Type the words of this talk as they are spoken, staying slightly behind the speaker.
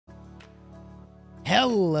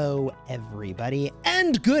Hello, everybody,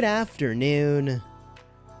 and good afternoon.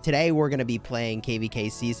 Today, we're going to be playing KVK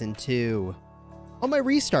Season 2 on my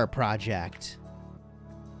restart project,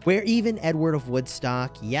 where even Edward of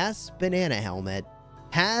Woodstock, yes, Banana Helmet,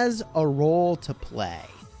 has a role to play.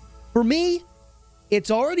 For me,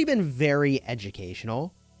 it's already been very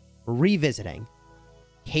educational, revisiting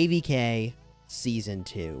KVK Season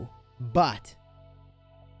 2, but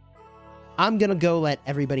I'm gonna go let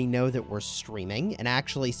everybody know that we're streaming and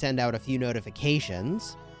actually send out a few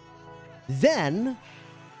notifications. Then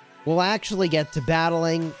we'll actually get to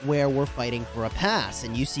battling where we're fighting for a pass,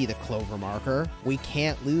 and you see the clover marker. We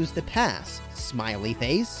can't lose the pass. Smiley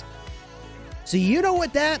face. So you know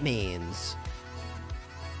what that means.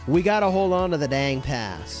 We gotta hold on to the dang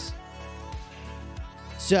pass.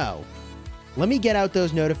 So let me get out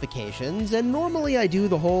those notifications, and normally I do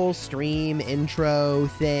the whole stream intro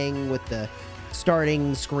thing with the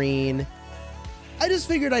starting screen. I just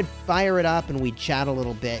figured I'd fire it up and we'd chat a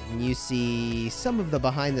little bit, and you see some of the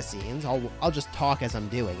behind the scenes. I'll just talk as I'm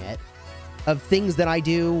doing it, of things that I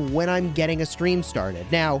do when I'm getting a stream started.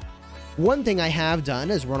 Now, one thing I have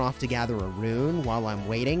done is run off to gather a rune while I'm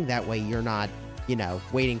waiting. That way you're not,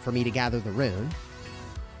 waiting for me to gather the rune.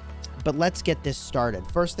 But let's get this started.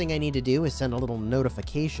 First thing I need to do is send a little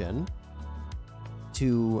notification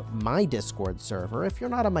to my Discord server. If you're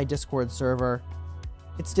not on my Discord server,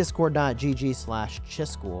 it's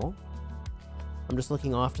discord.gg/Chisgule. I'm just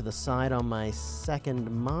looking off to the side on my second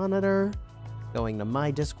monitor, going to my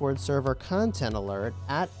Discord server, content alert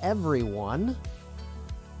at everyone.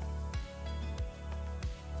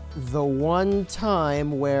 The one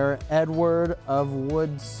time where Edward of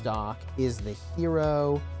Woodstock is the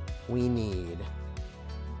hero we need.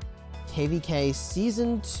 KVK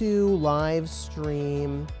Season 2 live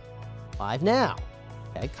stream live now.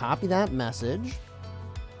 Okay, copy that message,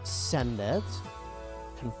 send it,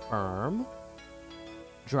 confirm,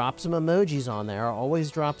 drop some emojis on there. Always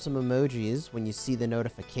drop some emojis when you see the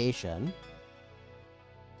notification.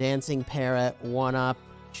 Dancing parrot, one up,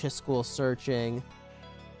 Chisgule searching,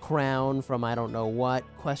 crown from I don't know what,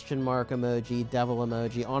 question mark emoji, devil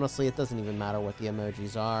emoji. Honestly, it doesn't even matter what the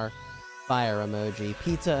emojis are. Fire emoji,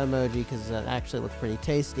 pizza emoji, because that actually looks pretty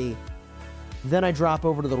tasty. Then I drop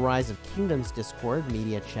over to the Rise of Kingdoms Discord,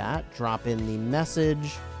 media chat, drop in the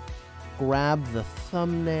message, grab the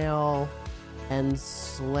thumbnail, and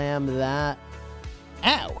slam that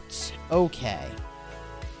out. Okay.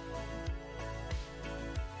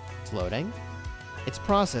 It's loading. It's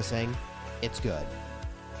processing. It's good.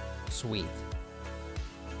 Sweet.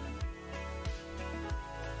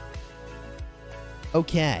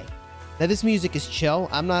 Okay. Now this music is chill.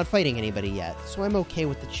 I'm not fighting anybody yet, so I'm okay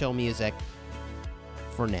with the chill music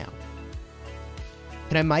for now.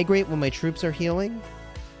 Can I migrate when my troops are healing?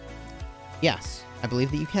 Yes, I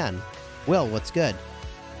believe that you can. Will, what's good?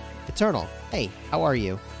 Eternal, hey, how are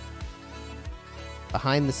you?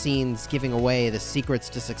 Behind the scenes, giving away the secrets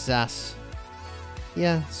to success.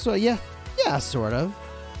 Yeah, sort of.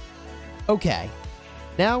 Okay,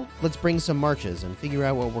 now let's bring some marches and figure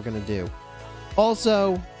out what we're gonna do.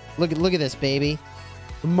 Also, look at this, baby.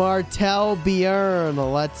 Martel Bjorn,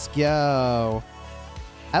 let's go.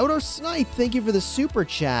 Outer Snipe, thank you for the super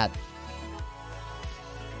chat.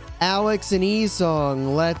 Alex and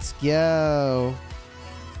Esong, let's go.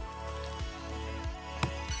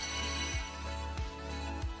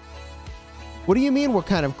 What do you mean, what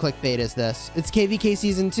kind of clickbait is this? It's KVK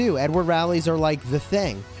Season 2. Edward rallies are like the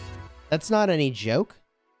thing. That's not any joke.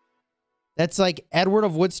 That's like Edward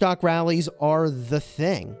of Woodstock rallies are the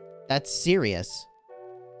thing. That's serious.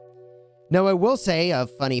 Now, I will say a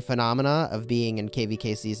funny phenomena of being in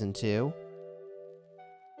KVK Season 2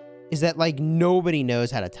 is that, like, nobody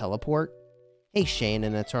knows how to teleport. Hey, Shane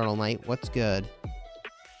and Eternal Knight, what's good?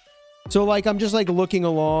 So, like, I'm just, like, looking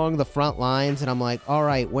along the front lines, and I'm like, all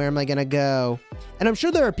right, where am I gonna go? And I'm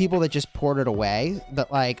sure there are people that just ported away,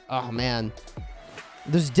 but, like, oh, man.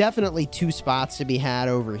 There's definitely 2 spots to be had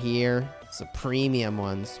over here. It's the premium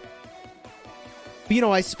ones. But,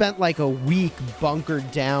 I spent like a week bunkered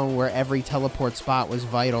down where every teleport spot was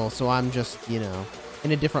vital, so I'm just, in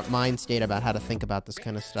a different mind state about how to think about this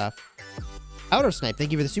kind of stuff. Outer Snipe,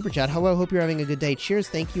 thank you for the super chat. Hello, hope you're having a good day. Cheers,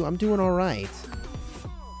 thank you. I'm doing all right.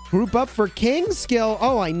 Group up for King Skill.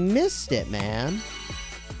 Oh, I missed it, man.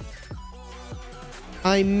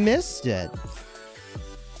 I missed it.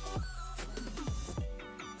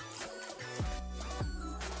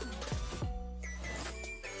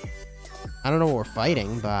 I don't know what we're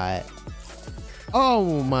fighting, but...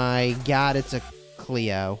 Oh my god, it's a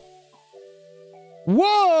Cleo.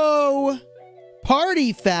 Whoa!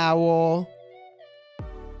 Party foul!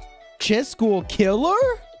 Chisgule killer?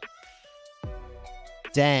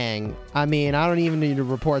 Dang. I mean, I don't even need to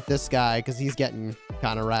report this guy because he's getting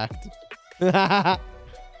kind of wrecked.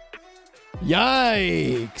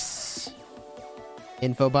 Yikes.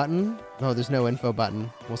 Info button? No, there's no info button.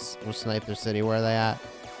 We'll snipe their city. Where are they at?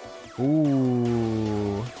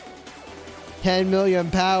 Ooh. 10 million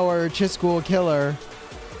power Chisgule killer.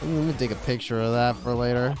 Let me take a picture of that for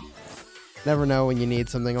later. Never know when you need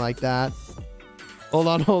something like that. Hold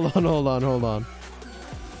on.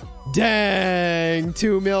 Dang,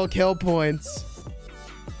 2 mil kill points.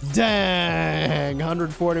 Dang,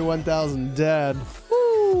 141,000 dead.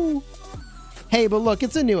 Woo. Hey, but look,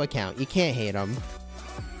 it's a new account. You can't hate him.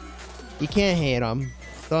 You can't hate him.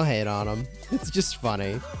 Don't hate on him. It's just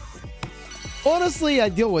funny. Honestly, I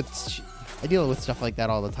deal with stuff like that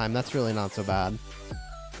all the time. That's really not so bad.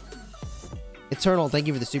 Eternal, thank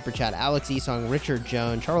you for the super chat. Alex Esong, Richard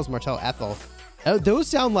Jones, Charles Martel, Ethel. Oh, those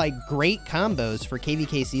sound like great combos for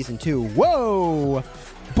KVK Season 2. Whoa!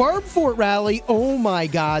 Barb Fort Rally. Oh my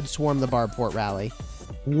god, swarm the Barb Fort Rally.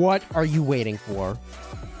 What are you waiting for?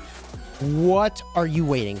 What are you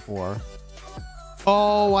waiting for?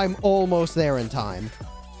 Oh, I'm almost there in time.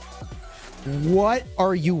 What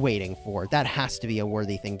are you waiting for? That has to be a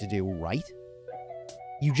worthy thing to do, right?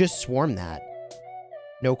 You just swarm that.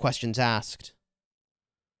 No questions asked.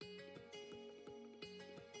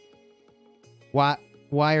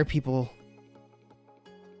 Why are people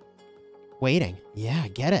waiting? Yeah,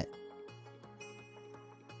 get it.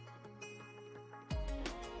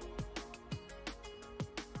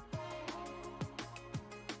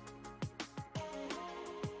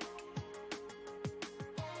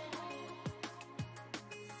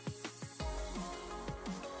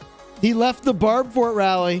 He left the Barb Fort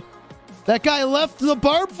Rally. That guy left the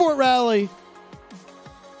Barb Fort Rally.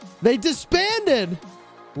 They disbanded.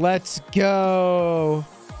 Let's go.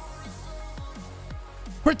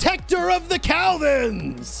 Protector of the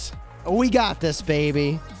Calvins. We got this,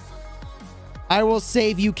 baby. I will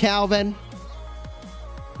save you, Calvin.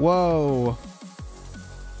 Whoa.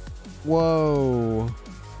 Whoa.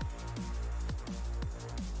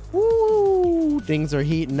 Woo. Things are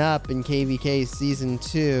heating up in KVK Season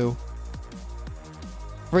 2.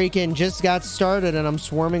 Freaking just got started and I'm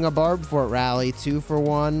swarming a Barb Fort Rally. 2 for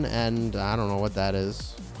 1, and I don't know what that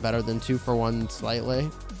is. Better than 2 for 1 slightly.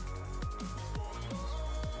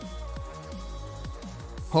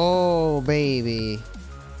 Oh, baby.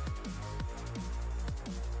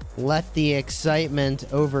 Let the excitement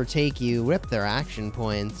overtake you. Rip their action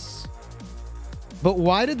points. But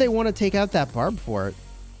why did they want to take out that Barb Fort?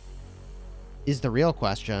 Is the real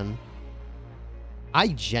question. I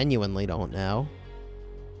genuinely don't know.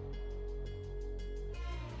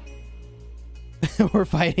 We're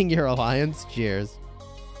fighting your alliance? Cheers.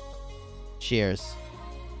 Cheers.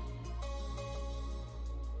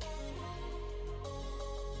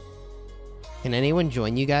 Can anyone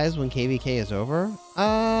join you guys when KVK is over?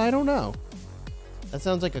 I don't know. That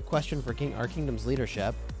sounds like a question for our kingdom's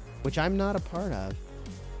leadership, which I'm not a part of.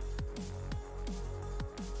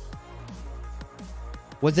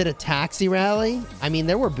 Was it a taxi rally? I mean,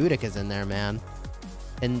 there were Boudikas in there, man.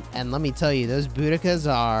 And let me tell you, those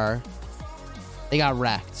Boudikas are... They got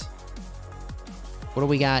wrecked. What do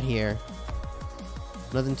we got here?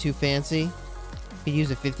 Nothing too fancy. Could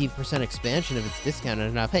use a 50% expansion if it's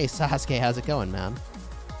discounted enough. Hey, Sasuke, how's it going, man?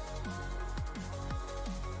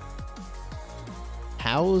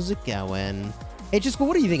 How's it going? Hey, Chisgule,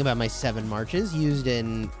 what do you think about my 7 marches used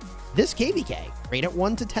in this KVK? Rate it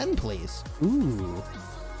 1 to 10, please. Ooh.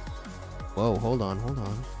 Whoa, hold on.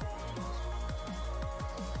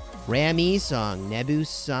 Ram Esong, Nebu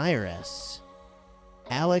Cyrus.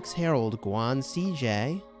 Alex Harold, Guan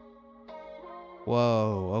CJ.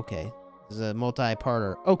 Whoa, okay. This is a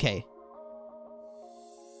multi-parter. Okay,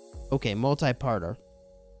 multi-parter.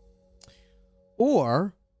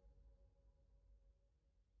 Or...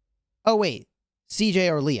 Oh, wait.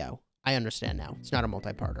 CJ or Leo. I understand now. It's not a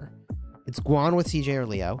multi-parter. It's Guan with CJ or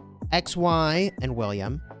Leo. XY and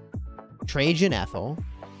William. Trajan Ethel.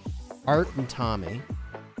 Art and Tommy.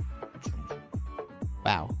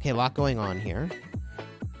 Wow. Okay, a lot going on here.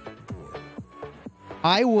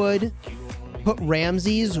 I would put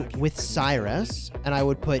Ramses with Cyrus, and I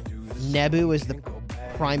would put Nebu as the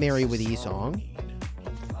primary with Esong.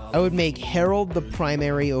 I would make Harold the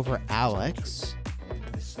primary over Alex.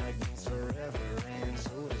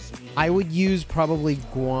 I would use probably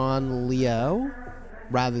Guan Leo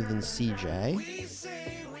rather than CJ.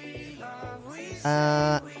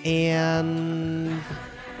 And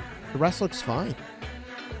the rest looks fine.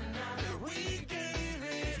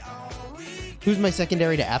 Who's my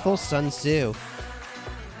secondary to Ethel? Sun Tzu.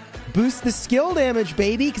 Boost the skill damage,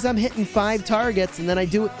 baby, because I'm hitting 5 targets, and then I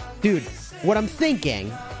do it. Dude, what I'm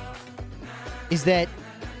thinking is that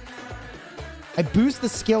I boost the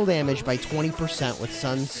skill damage by 20% with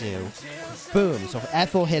Sun Tzu. Boom. So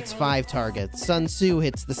Ethel hits 5 targets. Sun Tzu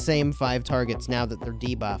hits the same 5 targets now that they're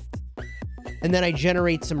debuffed. And then I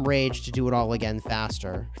generate some rage to do it all again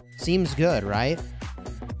faster. Seems good, right?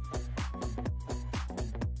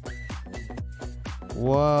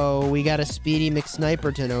 Whoa, we got a Speedy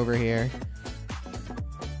McSniperton over here.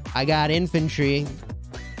 I got infantry.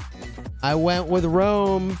 I went with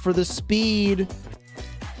Rome for the speed.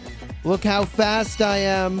 Look how fast I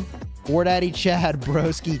am. War Daddy Chad,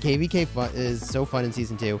 broski. KVK is so fun in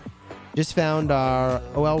Season 2. Just found our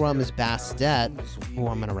OL Rum is Bastet. Oh,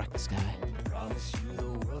 I'm gonna wreck this guy.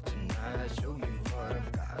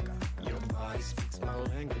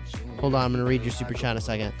 Hold on, I'm gonna read your super chat in a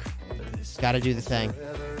second. Gotta do the thing.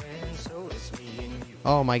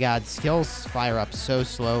 Oh my god, skills fire up so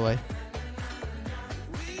slowly.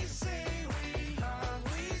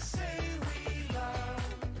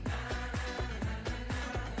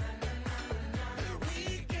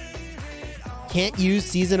 Can't use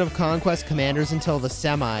Season of Conquest commanders until the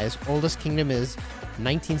semis. Oldest kingdom is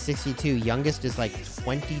 1962. Youngest is like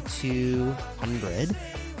 2200.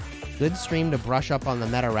 Good stream to brush up on the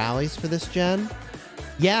meta rallies for this gen.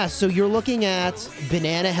 Yeah, so you're looking at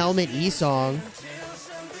Banana Helmet Esong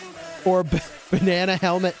or Banana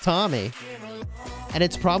Helmet Tommy. And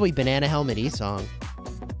it's probably Banana Helmet Esong.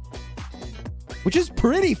 Which is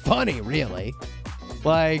pretty funny, really.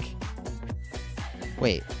 Like,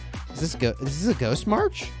 wait, is this a Ghost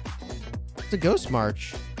March? It's a Ghost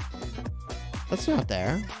March. That's not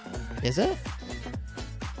there. Is it?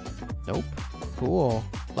 Nope. Cool.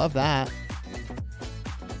 Love that.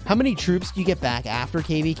 How many troops do you get back after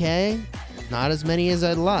KVK? Not as many as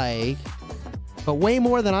I'd like, but way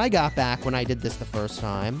more than I got back when I did this the first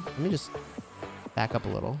time. Let me just back up a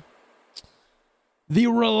little. The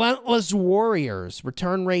Relentless Warriors.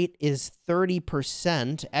 Return rate is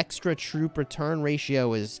 30%. Extra troop return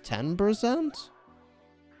ratio is 10%.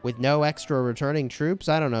 With no extra returning troops?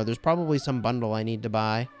 I don't know. There's probably some bundle I need to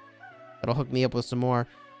buy that'll hook me up with some more.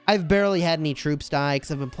 I've barely had any troops die because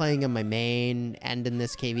I've been playing in my main and in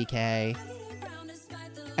this KVK.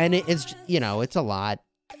 And it's, you know, it's a lot.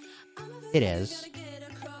 It is.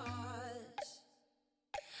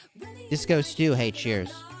 Disco Stew, hey,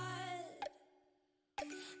 cheers.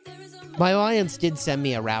 My alliance did send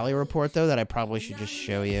me a rally report, though, that I probably should just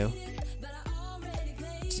show you.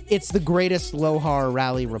 It's the greatest Lohar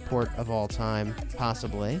rally report of all time,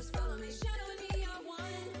 possibly.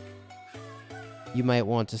 You might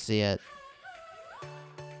want to see it.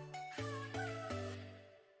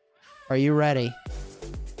 Are you ready?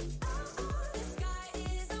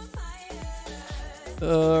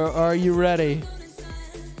 Are you ready?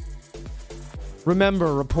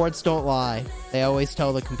 Remember, reports don't lie. They always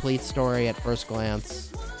tell the complete story at first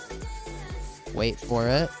glance. Wait for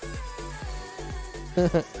it.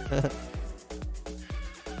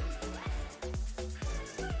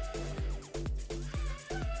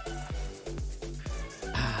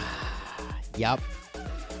 Yup.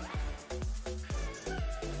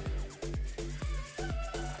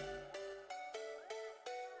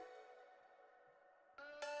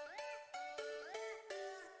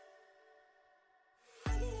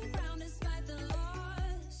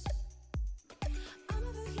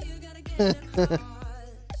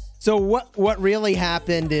 So what really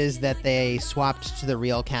happened is that they swapped to the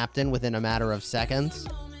real captain within a matter of seconds.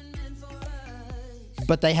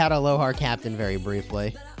 But they had a Lohar captain very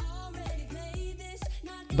briefly.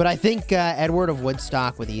 But I think Edward of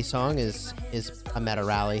Woodstock with Esong is a meta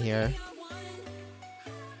rally here.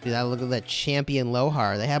 Dude, look at that champion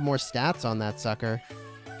Lohar. They have more stats on that sucker.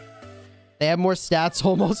 They have more stats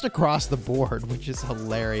almost across the board, which is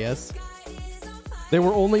hilarious. They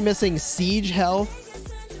were only missing siege health.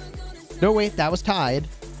 No, wait, that was tied.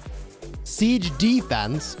 Siege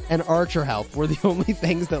defense and archer health were the only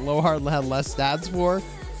things that Lohar had less stats for.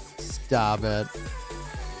 Stop it.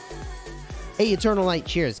 Hey, Eternal Light,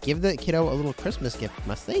 cheers. Give the kiddo a little Christmas gift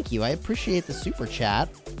from us. Thank you. I appreciate the super chat.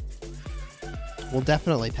 We'll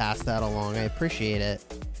definitely pass that along. I appreciate it.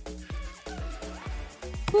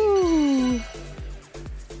 Woo.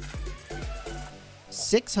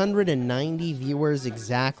 690 viewers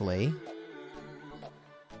exactly.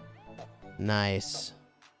 Nice.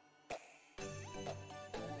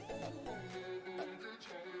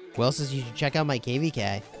 Will says you should check out my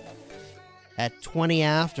KVK at 20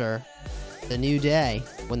 after the new day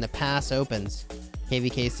when the pass opens.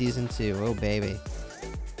 KVK Season 2. Oh, baby.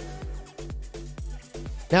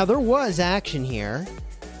 Now, there was action here.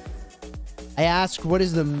 I asked what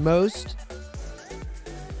is the most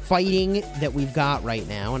fighting that we've got right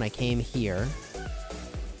now, and I came here.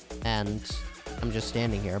 And I'm just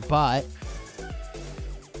standing here, but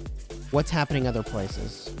what's happening other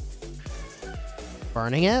places?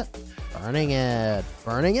 Burning it? Burning it.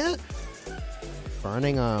 Burning it?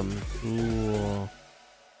 Burning them. Ooh.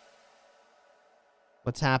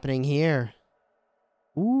 What's happening here?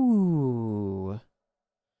 Ooh.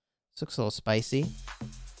 This looks a little spicy.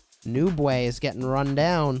 Nubwe is getting run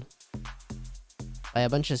down by a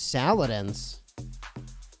bunch of Saladins.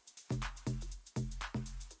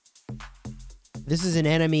 This is an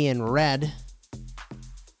enemy in red.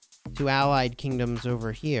 2 allied kingdoms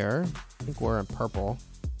over here. I think we're in purple.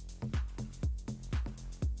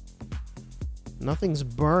 Nothing's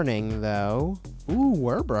burning, though. Ooh,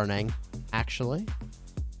 we're burning, actually.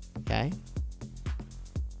 Okay.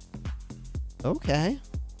 Okay.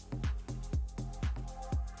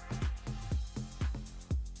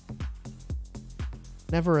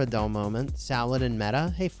 Never a dull moment. Salad and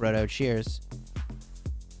meta. Hey, Frodo, cheers.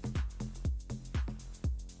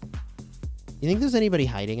 You think there's anybody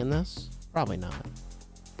hiding in this? Probably not.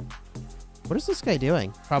 What is this guy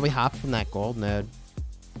doing? Probably hopped from that gold node.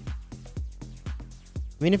 I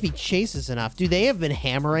mean, if he chases enough. Dude, they have been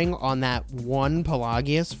hammering on that one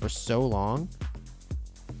Pelagius for so long.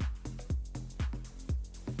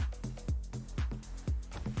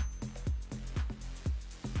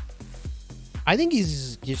 I think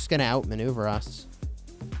he's just gonna outmaneuver us.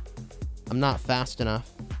 I'm not fast enough.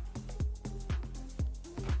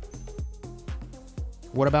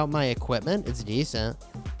 What about my equipment? It's decent.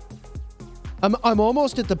 I'm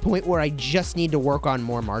almost at the point where I just need to work on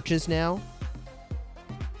more marches now.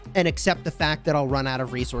 And accept the fact that I'll run out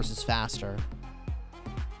of resources faster.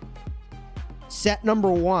 Set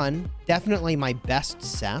number 1, definitely my best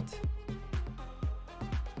set.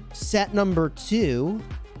 Set number 2,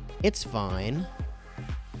 it's fine.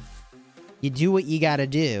 You do what you gotta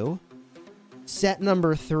do. Set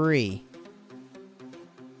number 3.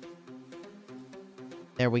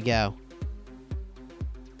 There we go.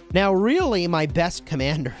 Now, really, my best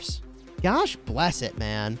commanders. Gosh bless it,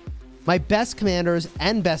 man. My best commanders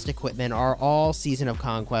and best equipment are all Season of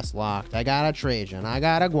Conquest locked. I got a Trajan. I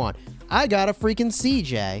got a Guan. I got a freaking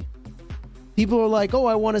CJ. People are like, oh,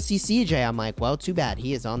 I want to see CJ. I'm like, well, too bad.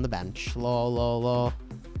 He is on the bench. Lol, lol, lol.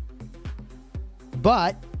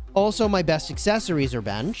 But also my best accessories are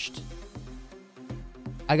benched.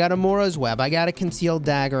 I got a Mora's Web. I got a Concealed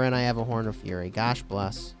Dagger, and I have a Horn of Fury. Gosh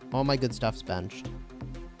bless. All my good stuff's benched.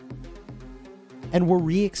 And we're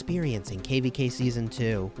re-experiencing KVK Season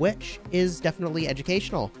 2, which is definitely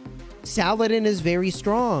educational. Saladin is very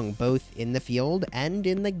strong, both in the field and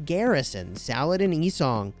in the garrison. Saladin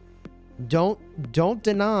Esong. Don't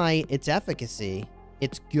deny its efficacy.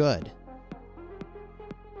 It's good.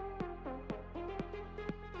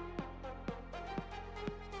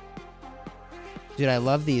 Dude, I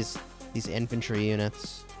love these infantry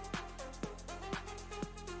units.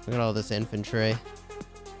 Look at all this infantry.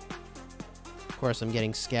 Of course, I'm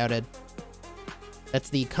getting scouted. That's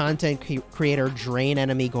the content creator drain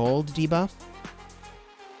enemy gold debuff.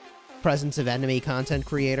 Presence of enemy content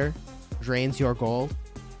creator drains your gold.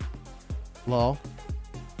 Lol.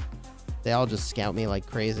 They all just scout me like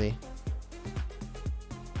crazy.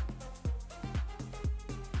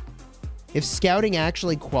 If scouting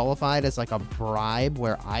actually qualified as like a bribe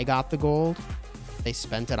where I got the gold, they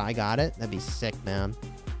spent it, I got it, that'd be sick, man.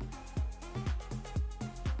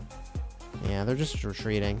 Yeah, they're just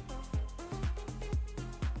retreating.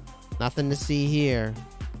 Nothing to see here.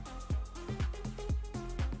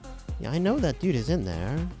 Yeah, I know that dude is in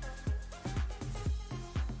there.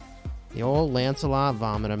 The old Lancelot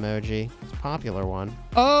vomit emoji. It's a popular one.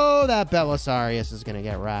 Oh, that Belisarius is gonna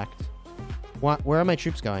get wrecked. What? Where are my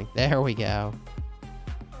troops going? There we go.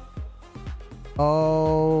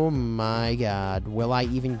 Oh my god. Will I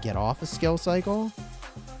even get off a skill cycle?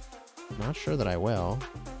 Not sure that I will.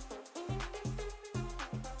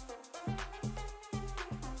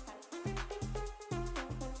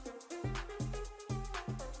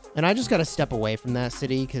 And I just gotta step away from that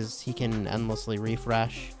city because he can endlessly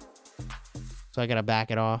refresh. So I gotta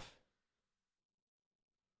back it off.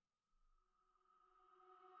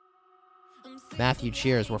 Matthew,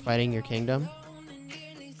 cheers. We're fighting your kingdom.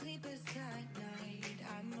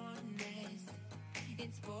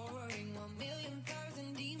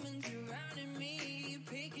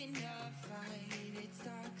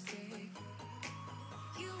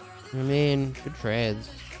 I mean, good trades.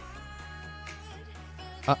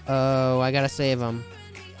 Uh-oh, I gotta save him.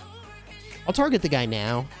 I'll target the guy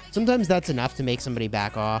now. Sometimes that's enough to make somebody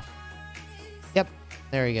back off. Yep,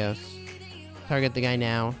 there he goes. Target the guy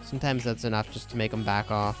now. Sometimes that's enough just to make him back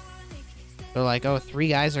off. They're like, oh, 3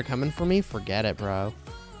 guys are coming for me? Forget it, bro.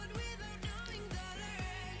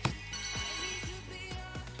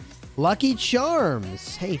 Lucky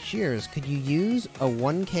Charms. Hey, cheers. Could you use a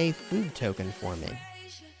 1K food token for me?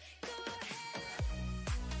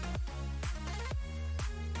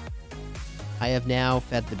 I have now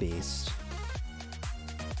fed the beast.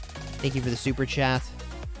 Thank you for the super chat.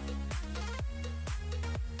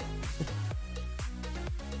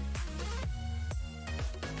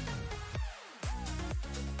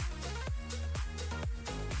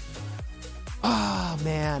 Oh,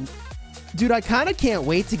 man. Dude, I kind of can't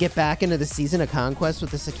wait to get back into the Season of Conquest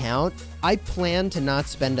with this account. I plan to not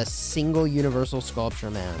spend a single Universal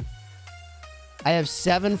Sculpture, man. I have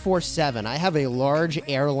 747. I have a large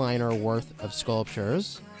airliner worth of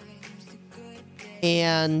sculptures.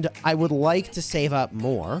 And I would like to save up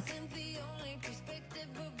more.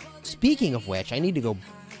 Speaking of which, I need to go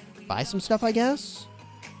buy some stuff, I guess,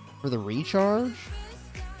 for the recharge.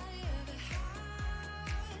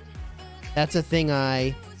 That's a thing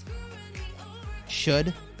I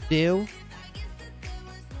should do.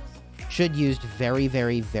 Should used very,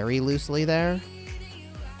 very, very loosely there.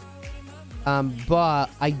 But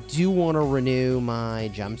I do want to renew my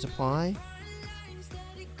gem supply.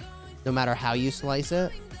 No matter how you slice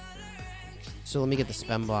it. So let me get the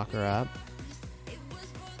spam blocker up.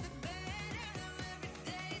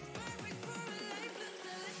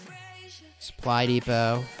 Supply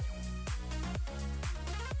depot.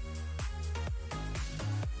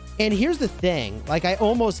 And here's the thing. Like, I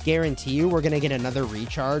almost guarantee you we're going to get another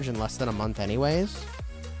recharge in less than a month anyways.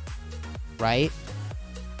 Right?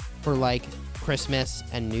 For, like, Christmas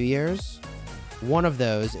and New Year's. One of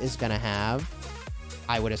those is going to have,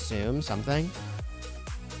 I would assume, something.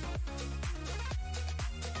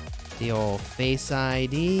 The old Face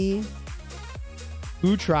ID.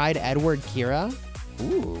 Who tried Edward Kira?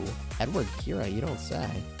 Ooh, Edward Kira, you don't say.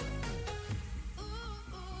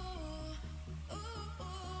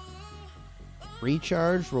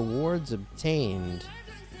 Recharge rewards obtained.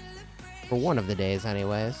 For one of the days,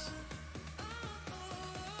 anyways.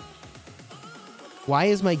 Why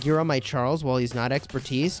is my gear on my Charles while he's not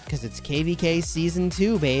expertise? Because it's KVK Season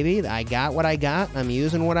 2, baby. I got what I got. I'm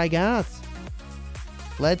using what I got.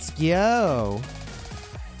 Let's go.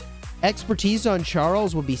 Expertise on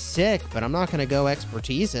Charles would be sick, but I'm not going to go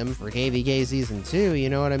expertise him for KVK Season 2. You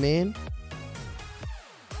know what I mean?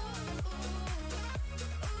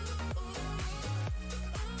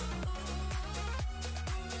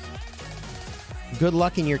 Good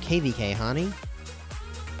luck in your KVK, honey.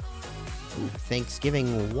 Ooh,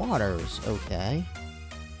 Thanksgiving Waters. Okay.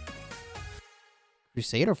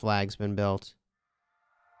 Crusader flag's been built.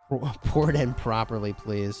 Pour it in properly,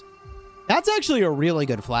 please. That's actually a really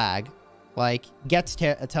good flag. Like, gets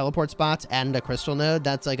teleport spots and a crystal node.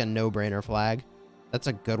 That's like a no-brainer flag. That's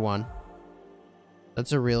a good one.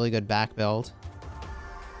 That's a really good back build.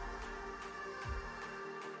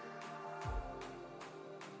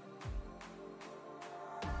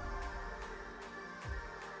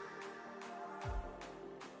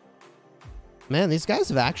 Man, these guys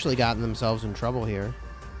have actually gotten themselves in trouble here.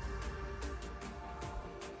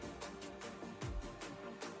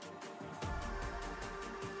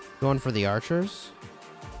 Going for the archers.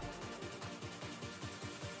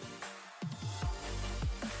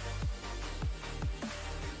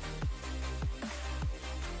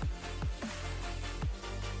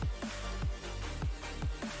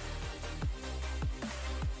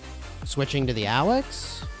 Switching to the Alex.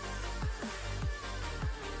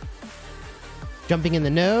 Jumping in the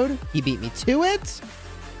node. He beat me to it.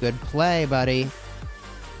 Good play, buddy.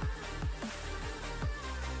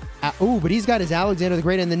 Oh, but he's got his Alexander the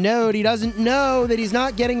Great in the node. He doesn't know that he's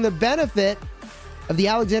not getting the benefit of the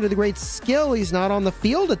Alexander the Great skill. He's not on the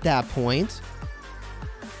field at that point.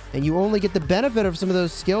 And you only get the benefit of some of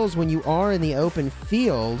those skills when you are in the open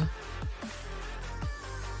field.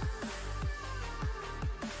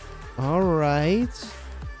 All right.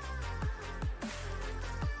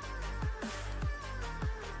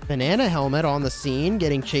 Banana helmet on the scene,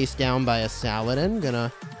 getting chased down by a Saladin.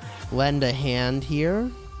 Gonna lend a hand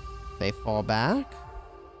here. They fall back.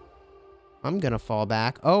 I'm gonna fall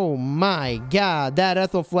back. Oh my god, that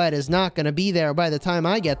Ethelfled is not gonna be there by the time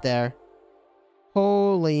I get there.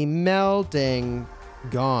 Holy melting.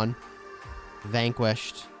 Gone.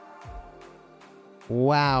 Vanquished.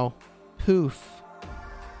 Wow. Poof.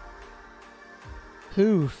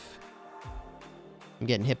 Poof. I'm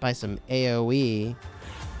getting hit by some AoE.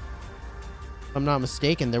 If I'm not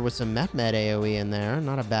mistaken, there was some Mehmet AoE in there.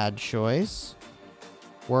 Not a bad choice.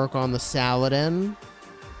 Work on the Saladin.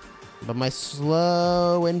 But my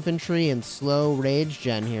slow infantry and slow rage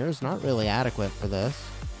gen here is not really adequate for this.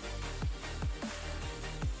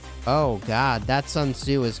 Oh, God. That Sun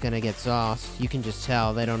Tzu is going to get sauced. You can just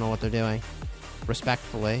tell they don't know what they're doing.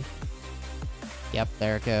 Respectfully. Yep,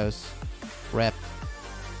 there it goes. Rip.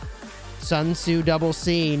 Sun Tzu double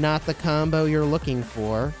C, not the combo you're looking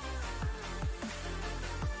for.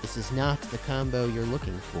 This is not the combo you're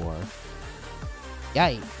looking for.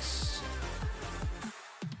 Yikes.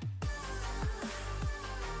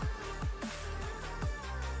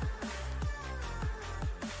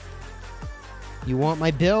 You want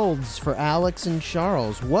my builds for Alex and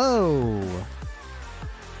Charles. Whoa.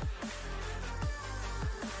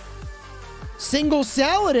 Single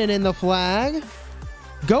Saladin in the flag.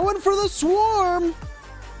 Going for the swarm.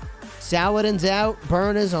 Saladin's out.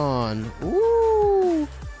 Burn is on. Ooh.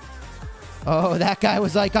 Oh, that guy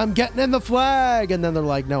was like, I'm getting in the flag. And then they're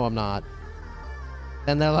like, no, I'm not.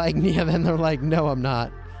 And they're like, yeah, then they're like, no, I'm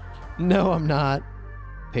not. No, I'm not.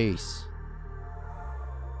 Peace.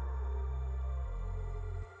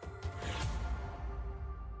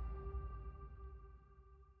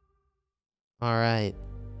 All right.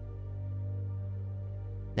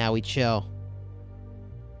 Now we chill.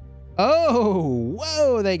 Oh,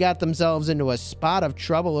 whoa, they got themselves into a spot of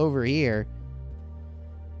trouble over here.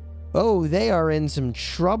 Oh, they are in some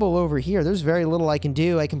trouble over here. There's very little I can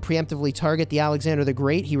do. I can preemptively target the Alexander the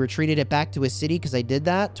Great. He retreated it back to his city because I did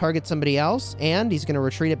that. Target somebody else, and he's going to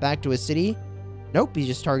retreat it back to his city. Nope, he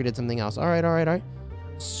just targeted something else. All right, all right, all right.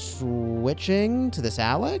 Switching to this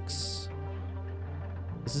Alex.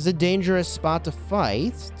 This is a dangerous spot to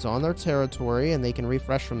fight. It's on their territory, and they can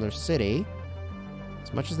refresh from their city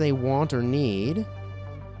as much as they want or need.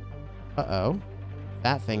 Uh-oh.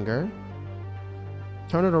 Fat finger.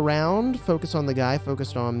 Turn it around. Focus on the guy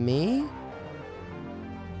focused on me.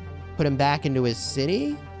 Put him back into his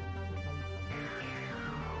city.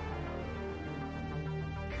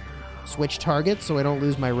 Switch targets so I don't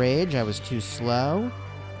lose my rage. I was too slow.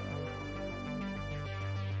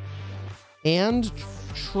 And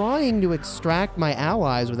trying to extract my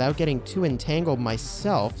allies without getting too entangled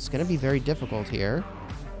myself is going to be very difficult here.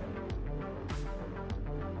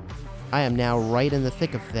 I am now right in the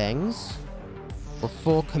thick of things. We're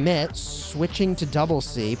full commit, switching to double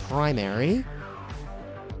C, primary.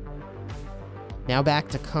 Now back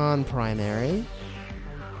to Khan, primary.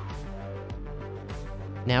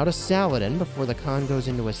 Now to Saladin before the Khan goes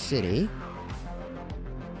into a city.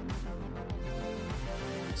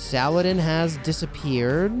 Saladin has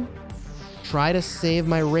disappeared. Try to save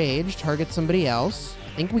my rage, target somebody else.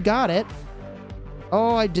 I think we got it.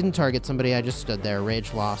 Oh, I didn't target somebody, I just stood there.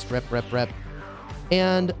 Rage lost, rip, rip, rip.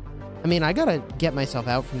 And I mean, I gotta get myself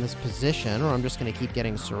out from this position, or I'm just gonna keep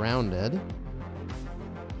getting surrounded.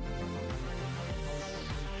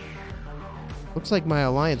 Looks like my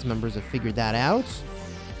alliance members have figured that out.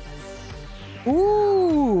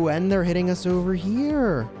 Ooh, and they're hitting us over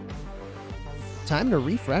here. Time to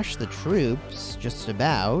refresh the troops, just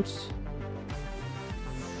about.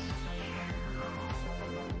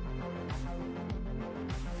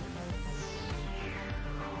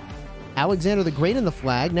 Alexander the Great in the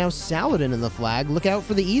flag. Now Saladin in the flag. Look out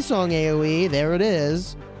for the Esong AoE. There it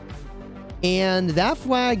is. And that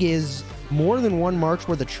flag is more than one march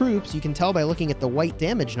worth of troops. You can tell by looking at the white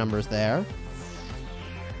damage numbers there.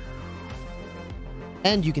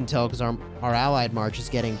 And you can tell because our allied march is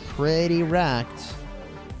getting pretty wrecked.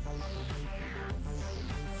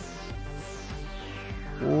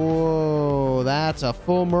 Whoa, that's a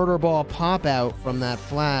full murder ball pop out from that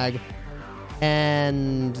flag.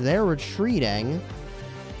 And they're retreating.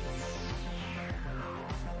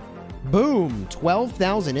 Boom!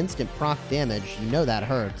 12,000 instant proc damage. You know that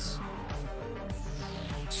hurts.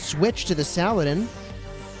 Switch to the Saladin.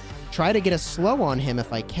 Try to get a slow on him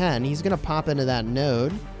if I can. He's going to pop into that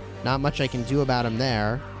node. Not much I can do about him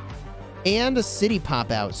there. And a city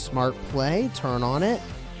pop out. Smart play. Turn on it.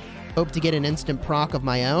 Hope to get an instant proc of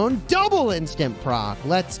my own. Double instant proc.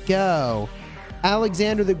 Let's go.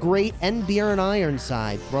 Alexander the Great and Bjorn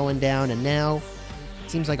Ironside throwing down, and now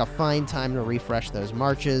seems like a fine time to refresh those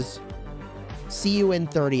marches. See you in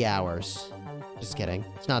 30 hours. Just kidding.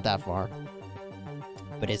 It's not that far.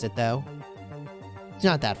 But is it, though? It's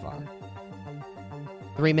not that far.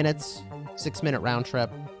 3 minutes, 6-minute round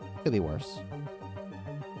trip. Could be worse.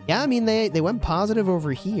 Yeah, I mean, they went positive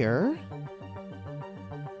over here.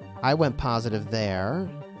 I went positive there.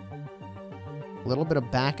 A little bit of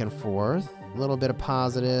back and forth. A little bit of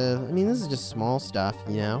positive. I mean, this is just small stuff,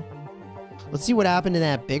 you know? Let's see what happened in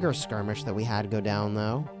that bigger skirmish that we had go down,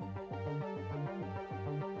 though.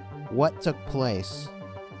 What took place?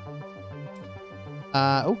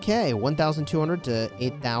 Okay, 1,200 to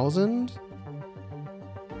 8,000.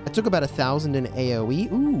 I took about 1,000 in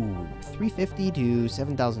AoE. Ooh, 350 to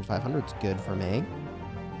 7,500 is good for me.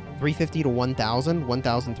 350 to 1,000,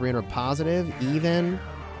 1,300 positive, even.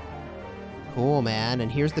 Cool, man.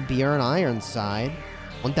 And here's the beer and iron side.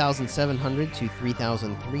 1,700 to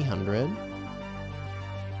 3,300.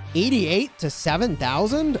 88 to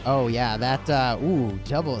 7,000? Oh, yeah, that, ooh,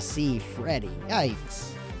 double C Freddy.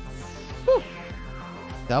 Yikes. Whew.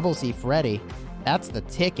 Double C Freddy. That's the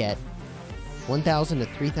ticket. 1,000 to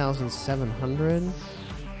 3,700.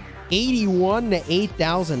 81 to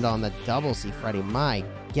 8,000 on the double C Freddy. My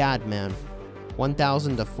God, man.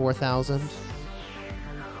 1,000 to 4,000.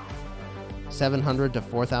 700 to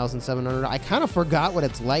 4,700. I kind of forgot what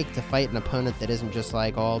it's like to fight an opponent that isn't just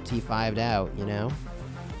like all T5'd out, you know?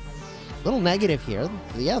 Little negative here.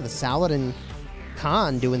 Yeah, the Saladin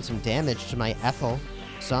Khan doing some damage to my Ethel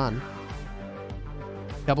son.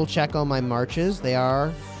 Double check on my marches. They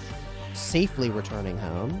are safely returning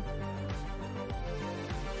home.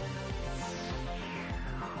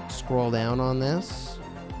 Scroll down on this.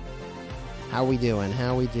 How we doing?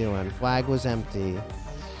 How we doing? Flag was empty.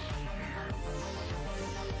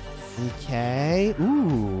 Okay.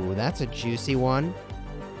 Ooh, that's a juicy one.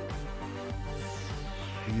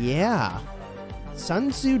 Yeah.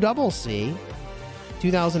 Sun Tzu double C.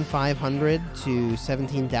 2,500 to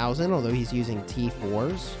 17,000, although he's using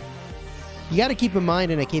T4s. You got to keep in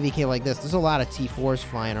mind in a KVK like this, there's a lot of T4s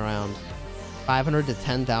flying around. 500 to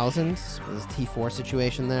 10,000. There's a T4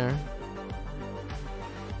 situation there.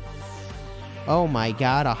 Oh my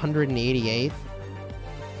God, 188.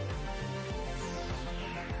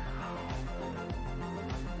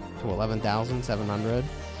 To 11,700.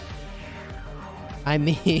 I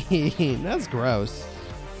mean, that's gross.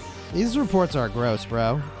 These reports are gross,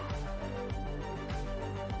 bro.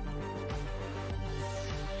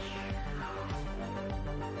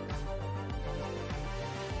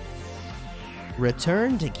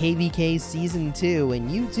 Return to KVK Season 2,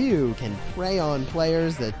 and you too can prey on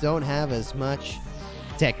players that don't have as much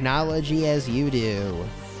technology as you do.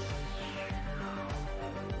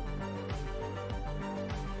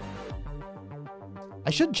 I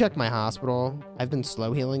should check my hospital. I've been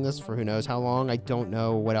slow healing this for who knows how long. I don't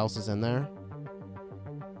know what else is in there.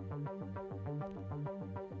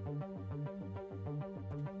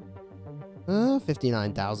 Oh,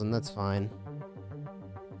 59,000. That's fine.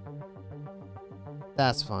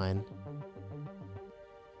 That's fine.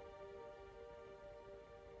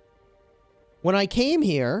 When I came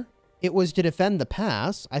here, it was to defend the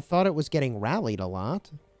pass. I thought it was getting rallied a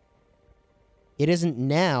lot. It isn't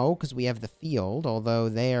now, because we have the field, although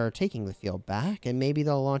they are taking the field back, and maybe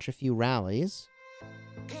they'll launch a few rallies.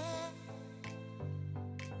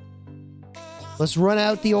 Let's run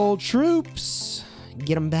out the old troops,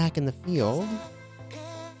 get them back in the field,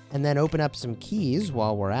 and then open up some keys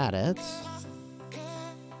while we're at it.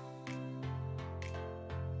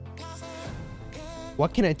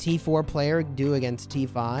 What can a T4 player do against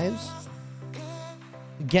T5s?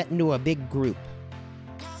 Get into a big group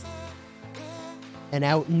and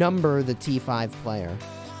outnumber the T5 player.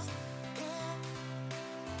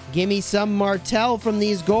 Give me some Martel from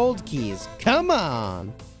these gold keys. Come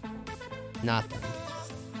on! Nothing.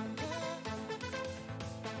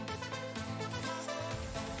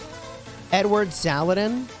 Edward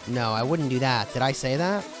Saladin? No, I wouldn't do that. Did I say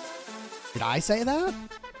that? Did I say that?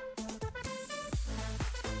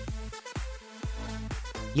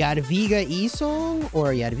 Jadwiga Esong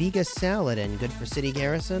or Jadwiga Saladin? Good for City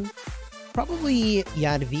Garrison. Probably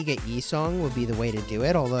Jadwiga Esong would be the way to do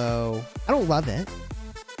it, although I don't love it.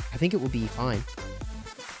 I think it would be fine.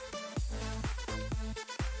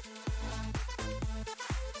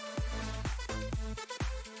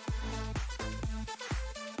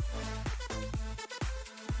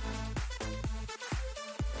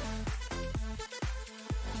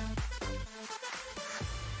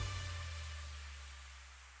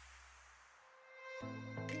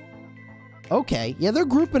 Okay, yeah, they're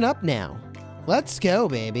grouping up now. Let's go,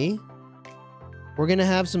 baby. We're gonna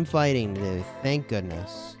have some fighting to do, thank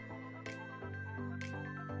goodness.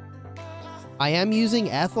 I am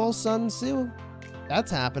using Ethel Sun Tzu.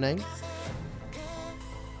 That's happening.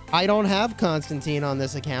 I don't have Constantine on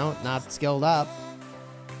this account, not skilled up.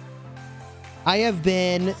 I have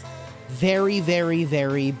been very, very,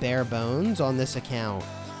 very bare bones on this account.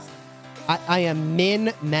 I am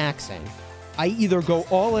min-maxing. I either go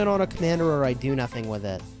all in on a commander or I do nothing with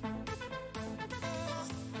it.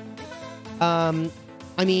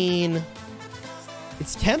 I mean,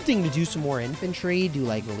 it's tempting to do some more infantry, do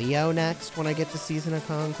like Leo next when I get to Season of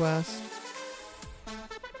Conquest.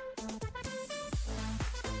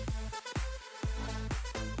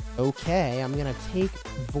 Okay, I'm gonna take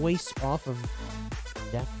voice off of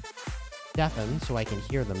deafen so I can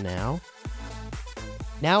hear them now.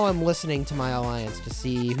 Now I'm listening to my alliance to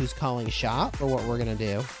see who's calling shot or what we're gonna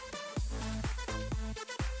do.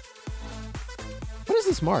 What is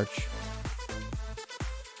this march?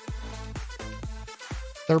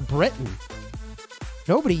 They're Britain.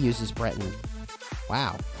 Nobody uses Britain.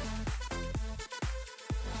 Wow.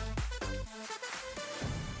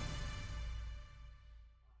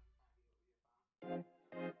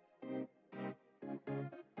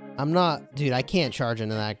 I'm not, dude, I can't charge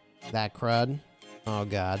into that crud. Oh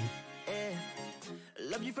god.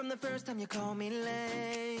 Loved you from the first time you called me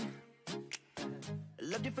late.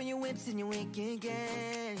 Loved you for your whips and your wicked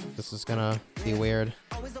game. This is gonna be weird.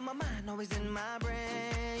 Always on my mind, always in my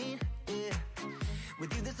brain. Yeah.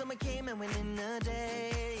 With you, the summer came and went in a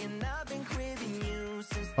day, and I've been craving you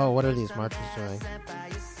since. Oh, what are these marches doing?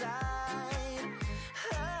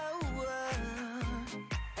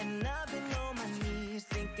 And I've been on my knees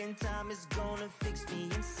thinking time is gonna fix me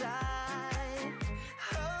inside.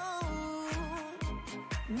 Oh,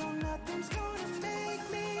 no, nothing's gonna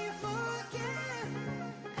make me forget.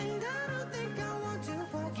 And I don't think I want to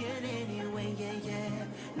forget anyway, yeah, yeah.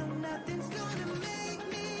 No, nothing's gonna make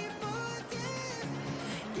me forget.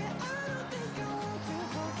 Yeah, I don't think I want to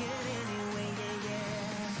forget anyway, yeah, yeah.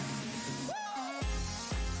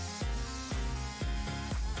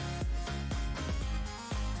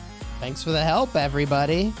 Thanks for the help,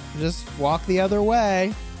 everybody. Just walk the other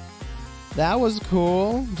way. That was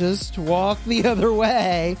cool. Just walk the other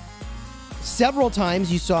way. Several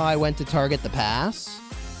times you saw I went to target the pass,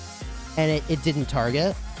 and it didn't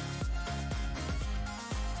target.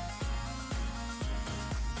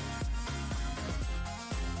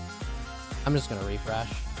 I'm just gonna refresh.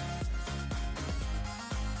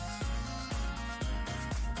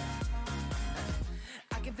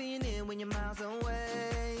 I can feel it when you're miles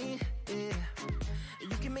away. Yeah. You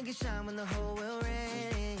can make it shine when the whole world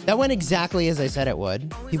rains. That went exactly as I said it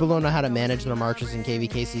would. People don't know how to manage their marches in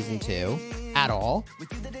KVK Season 2 at all.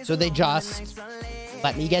 So they just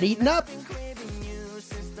let me get eaten up.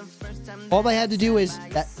 All they had to do is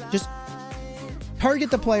just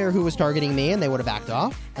target the player who was targeting me, and they would have backed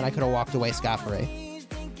off, and I could have walked away scot-free.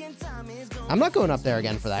 I'm not going up there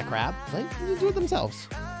again for that crap. They can do it themselves.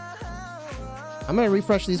 I'm going to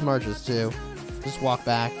refresh these marches, too. Just walk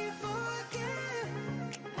back.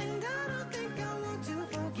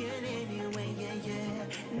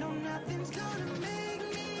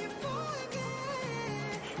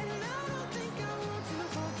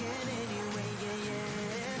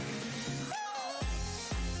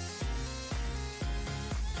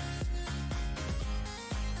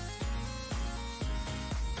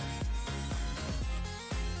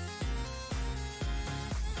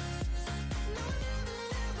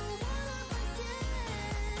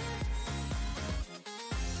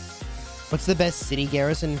 What's the best city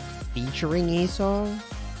garrison featuring E-Song?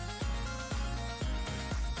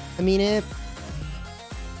 I mean,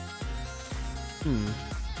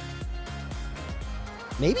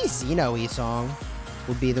 maybe Xeno E-Song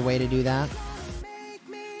would be the way to do that.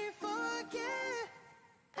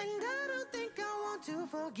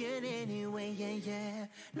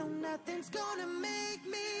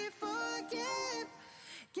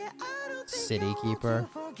 City Keeper.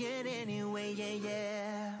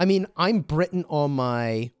 I mean, I'm Britain on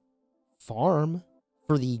my farm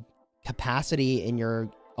for the capacity in your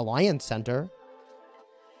alliance center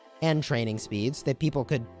and training speeds that people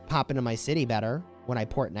could pop into my city better when I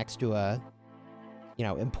port next to a, you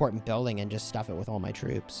know, important building and just stuff it with all my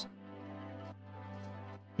troops.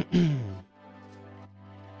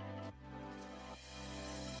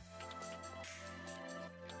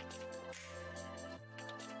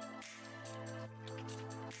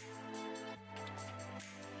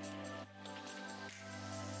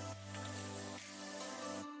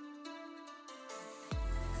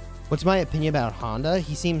 What's my opinion about Honda?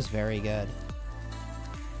 He seems very good.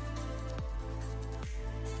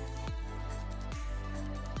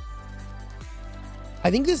 I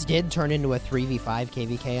think this did turn into a 3v5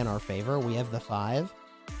 KVK in our favor. We have the 5.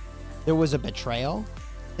 There was a betrayal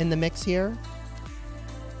in the mix here.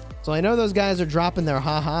 So I know those guys are dropping their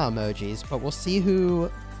haha emojis, but we'll see who...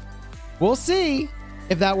 We'll see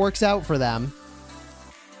if that works out for them.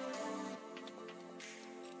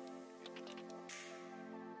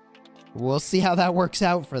 We'll see how that works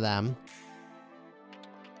out for them.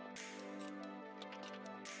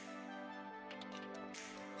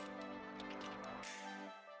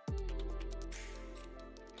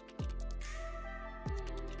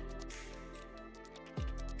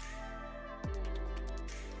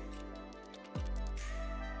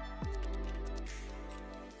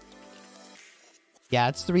 Yeah,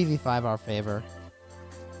 it's 3v5 our favor.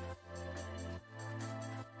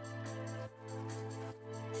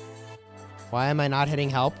 Why am I not hitting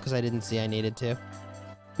help? Because I didn't see I needed to.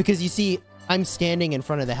 Because you see, I'm standing in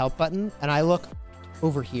front of the help button, and I look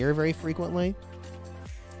over here very frequently.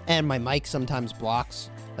 And my mic sometimes blocks,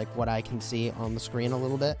 like, what I can see on the screen a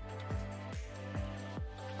little bit.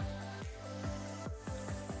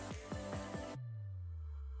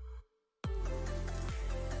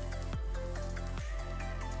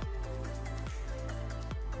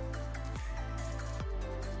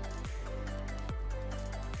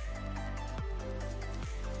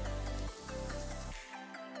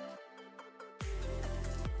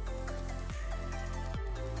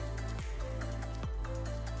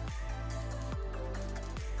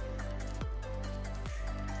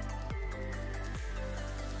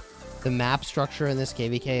 The map structure in this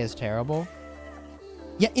KVK is terrible.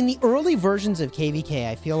 Yeah, in the early versions of KVK,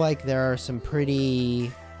 I feel like there are some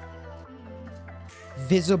pretty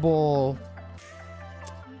visible...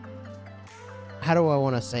 How do I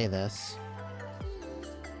want to say this?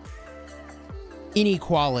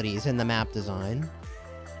 Inequalities in the map design.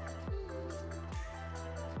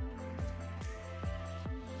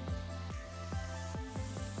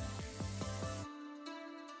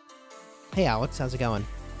 Hey Alex, how's it going?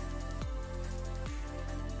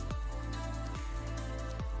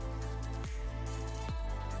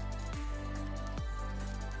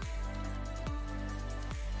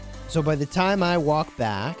 So by the time I walk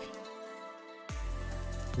back,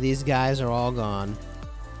 these guys are all gone.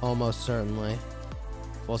 Almost certainly.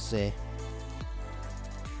 We'll see.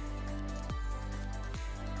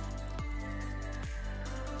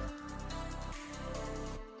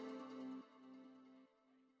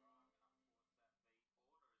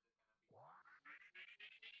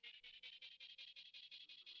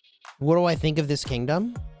 What do I think of this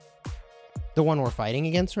kingdom? The one we're fighting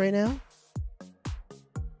against right now?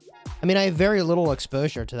 I mean, I have very little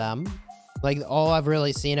exposure to them. Like, all I've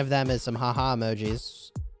really seen of them is some haha emojis.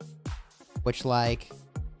 Which, like...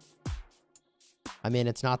 I mean,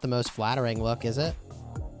 it's not the most flattering look, is it?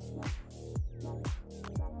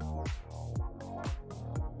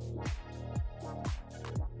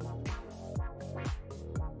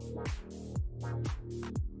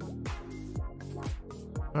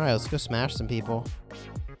 Alright, let's go smash some people.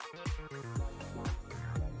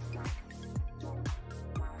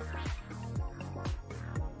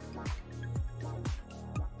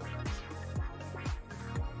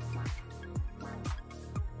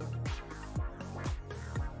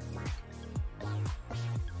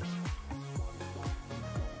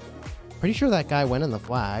 Pretty sure that guy went in the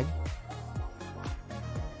flag.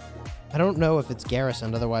 I don't know if it's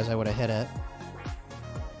garrisoned, otherwise I would have hit it.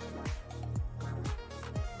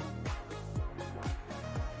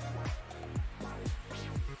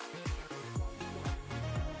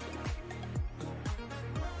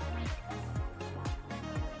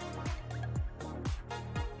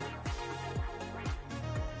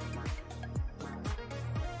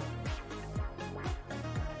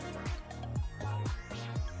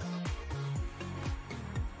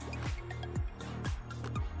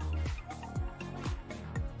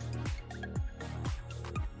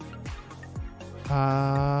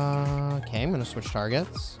 Okay, I'm gonna switch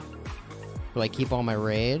targets. Do I keep all my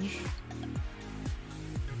rage?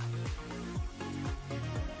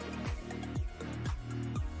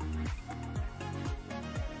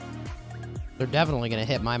 They're definitely gonna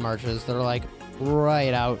hit my marches. They're like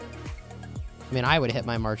right out. I mean, I would hit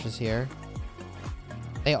my marches here.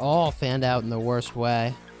 They all fanned out in the worst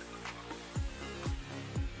way.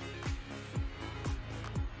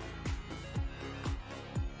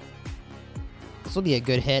 This will be a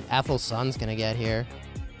good hit. Ethel's son's gonna get here.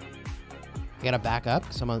 I gotta back up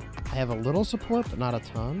because I have a little support, but not a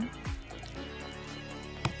ton.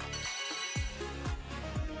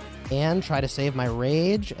 And try to save my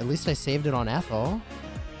rage. At least I saved it on Ethel.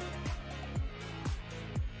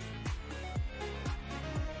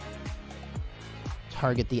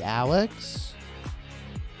 Target the Alex.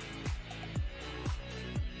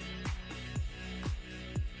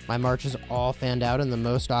 My march is all fanned out in the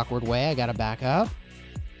most awkward way. I gotta back up.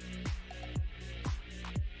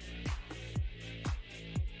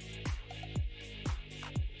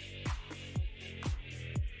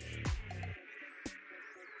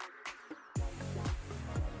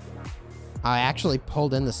 I actually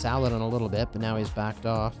pulled in the Saladin a little bit, but now he's backed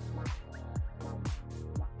off.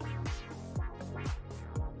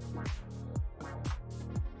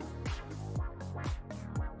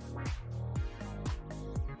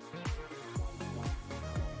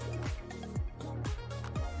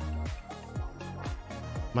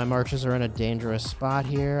 My marches are in a dangerous spot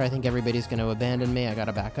here. I think everybody's going to abandon me. I got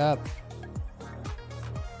to back up.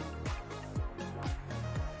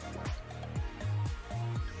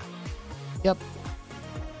 Yep.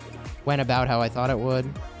 Went about how I thought it would.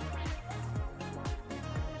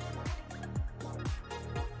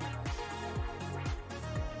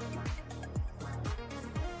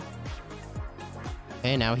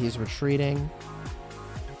 Okay, now he's retreating.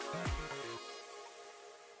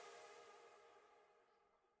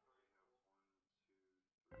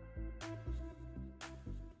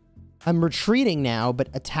 I'm retreating now, but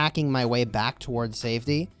attacking my way back towards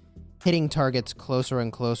safety, hitting targets closer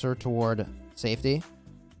and closer toward safety.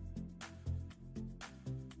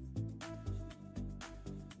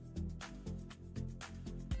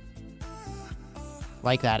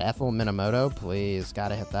 Like that Ethel Minamoto, please,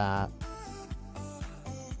 gotta hit that.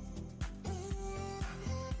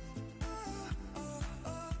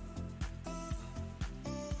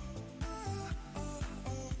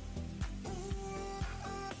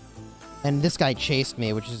 And this guy chased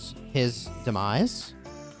me, which is his demise.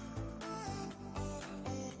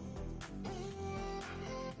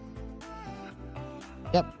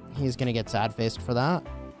 Yep, he's gonna get sad-faced for that.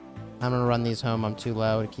 I'm gonna run these home. I'm too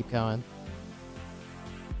low to keep going.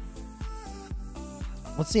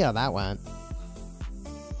 Let's see how that went.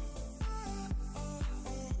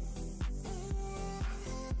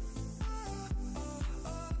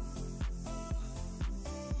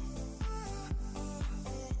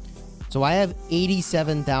 So I have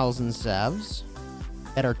 87,000 sevs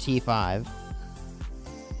that are T5.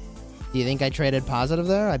 Do you think I traded positive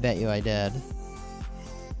there? I bet you I did.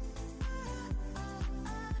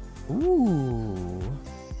 Ooh.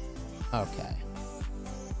 Okay.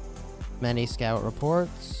 Many scout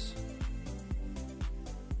reports.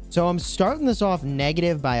 So I'm starting this off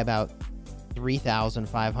negative by about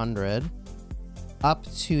 3,500. Up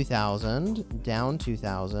 2,000. Down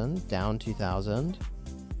 2,000. Down 2,000.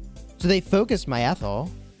 So they focused my Ethel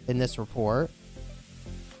in this report.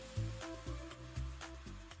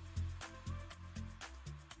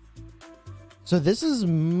 So this is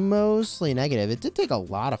mostly negative. It did take a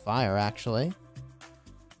lot of fire, actually.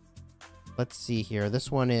 Let's see here. This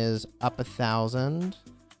one is up 1,000.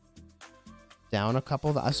 Down a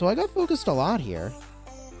couple. So I got focused a lot here.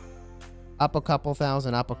 Up a couple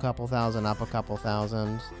thousand, up a couple thousand, up a couple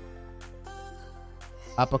thousand.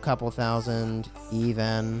 Up a couple thousand,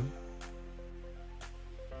 even.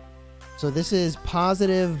 So this is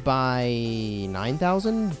positive by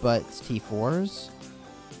 9,000, but it's T4s.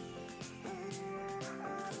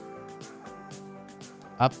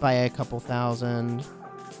 Up by a couple thousand.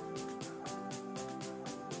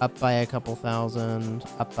 Up by a couple thousand.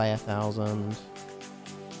 Up by 1,000.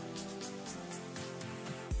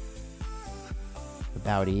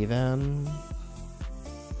 About even.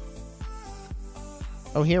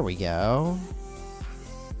 Oh, here we go.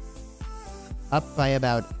 Up by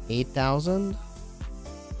about 8,000.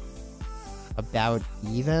 About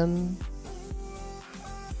even.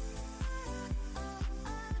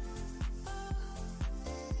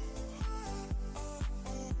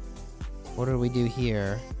 What do we do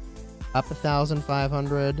here? Up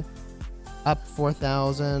 1,500. Up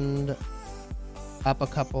 4,000. Up a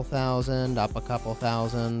couple thousand. Up a couple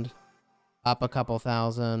thousand. Up a couple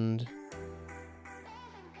thousand.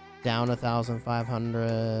 Down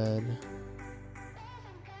 1,500.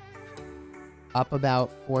 Up about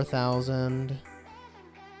 4,000.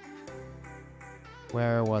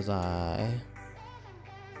 Where was I?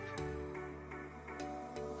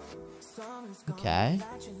 Okay.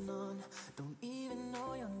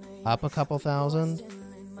 Up a couple thousand.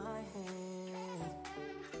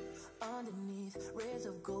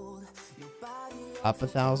 Up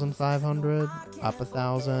 1,500. Up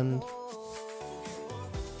 1,000.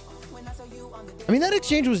 I mean, that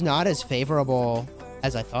exchange was not as favorable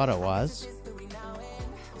as I thought it was.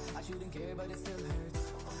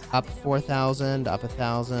 Up 4,000, up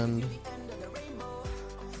 1,000.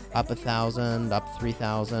 Up 1,000, up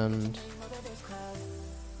 3,000.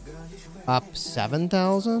 Up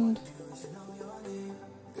 7,000.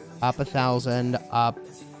 Up 1,000, up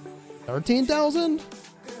 13,000.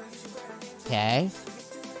 Okay.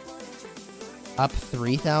 Up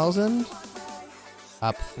 3,000.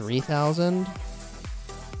 Up 3,000.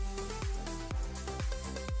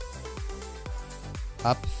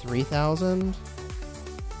 Up 3,000.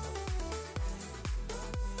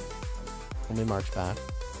 Let me march back.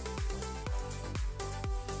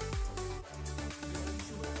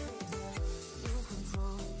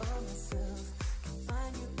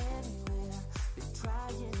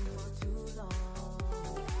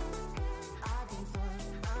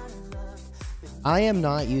 I am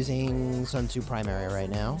not using Sun Tzu Primary right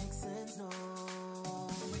now.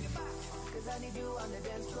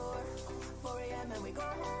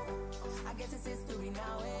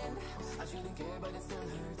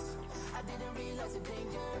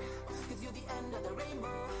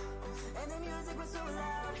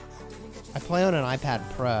 I play on an iPad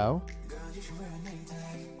Pro.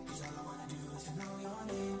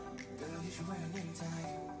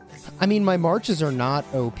 I mean, my marches are not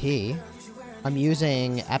OP. I'm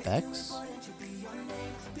using epics.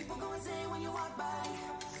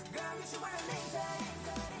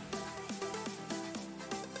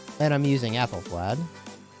 And I'm using Ethelflad.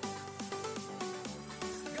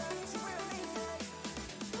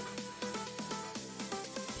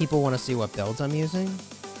 People want to see what builds I'm using?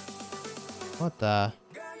 What the?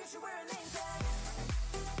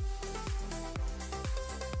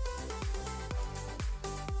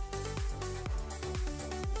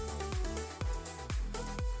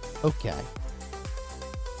 Okay.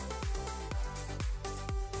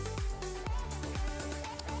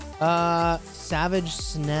 Savage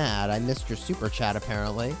Snad. I missed your super chat,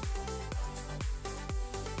 apparently.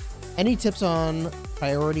 Any tips on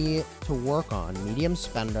priority to work on? Medium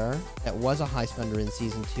spender that was a high spender in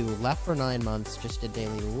Season 2, left for 9 months, just did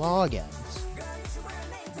daily logins.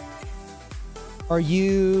 Are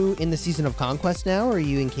you in the Season of Conquest now, or are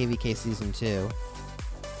you in KVK Season 2?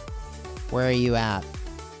 Where are you at?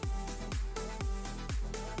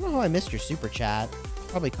 I don't know how I missed your super chat.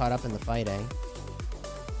 Probably caught up in the fighting.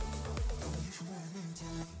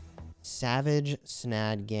 Savage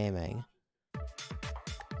Snad Gaming.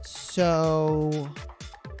 So,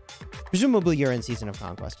 presumably you're in Season of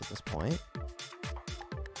Conquest at this point.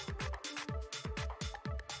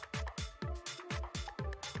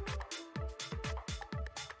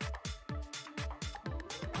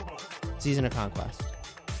 Season of Conquest.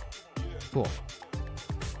 Cool.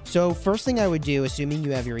 So, first thing I would do, assuming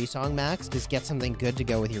you have your E-Song maxed, is get something good to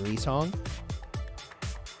go with your E-Song.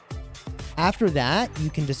 After that, you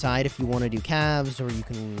can decide if you want to do calves or you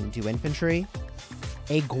can do infantry.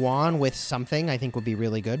 A Guan with something I think would be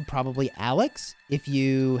really good. Probably Alex, if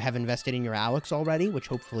you have invested in your Alex already, which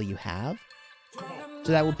hopefully you have.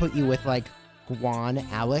 So that would put you with like Guan,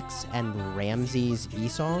 Alex, and Ramsey's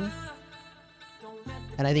E-Song.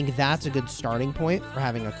 And I think that's a good starting point for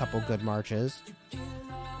having a couple good marches.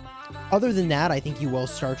 Other than that, I think you will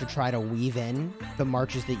start to try to weave in the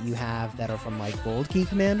marches that you have that are from like gold key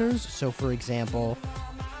commanders. So for example,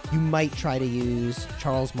 you might try to use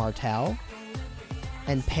Charles Martel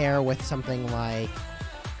and pair with something like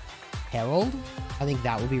Harold. I think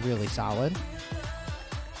that would be really solid.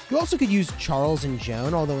 You also could use Charles and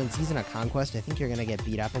Joan, although in Season of Conquest, I think you're going to get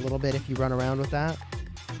beat up a little bit if you run around with that.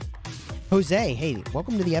 Jose, hey,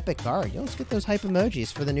 welcome to the Epic Guard. Yo, let's get those hype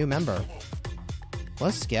emojis for the new member.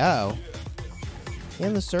 Let's go.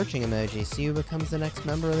 And the searching emoji. See who becomes the next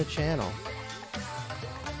member of the channel.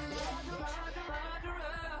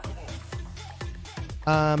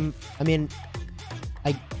 I mean,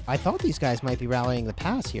 I thought these guys might be rallying the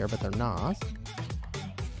pass here, but they're not.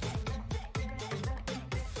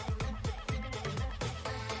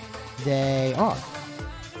 They are.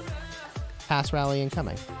 Pass rally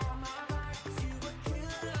incoming.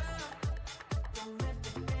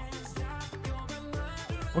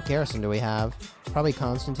 What garrison do we have? Probably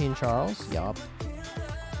Constantine Charles? Yup.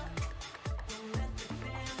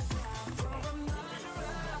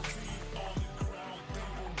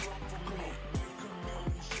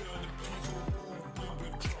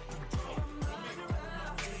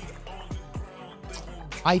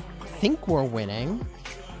 I think we're winning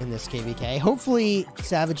in this KVK. Hopefully,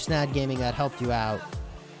 Savage Snad Gaming, that helped you out.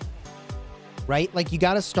 Right? Like, you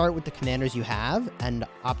gotta start with the commanders you have and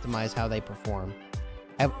optimize how they perform.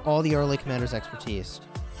 I have all the early commander's expertise.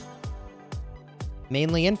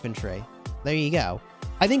 Mainly infantry. There you go.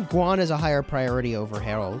 I think Guan is a higher priority over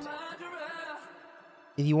Harold.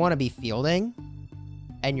 If you want to be fielding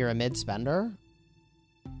and you're a mid-spender,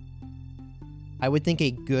 I would think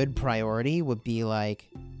a good priority would be like,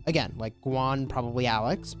 again, like Guan, probably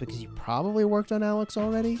Alex, because you probably worked on Alex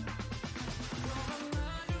already.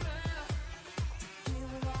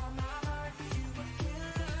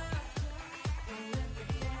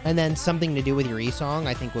 And then something to do with your E-Song,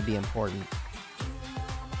 I think would be important.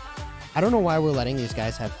 I don't know why we're letting these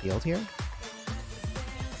guys have field here.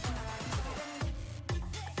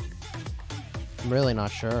 I'm really not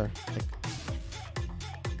sure. Like,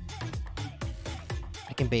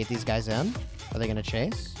 I can bait these guys in. Are they going to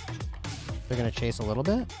chase? They're going to chase a little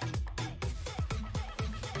bit.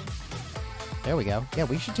 There we go. Yeah,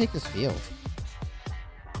 we should take this field.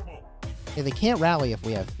 Yeah, they can't rally if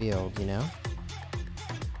we have field, you know?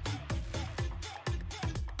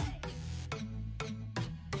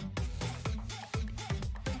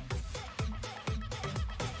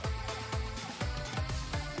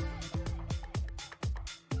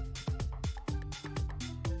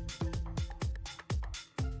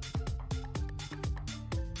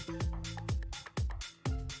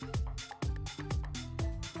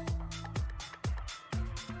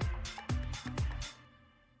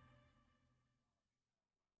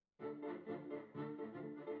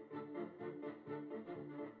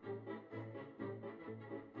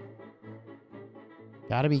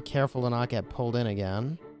 Gotta be careful to not get pulled in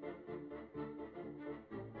again.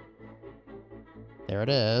 There it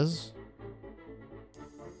is.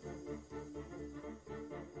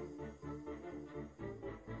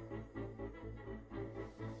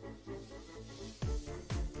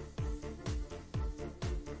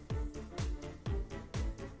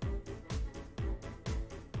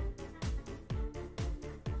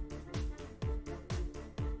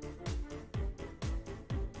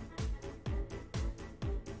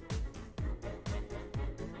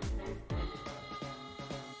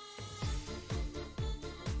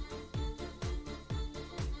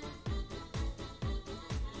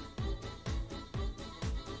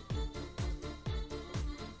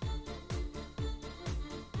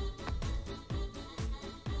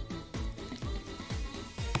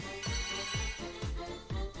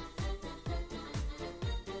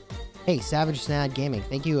 Hey, Savage Snad Gaming,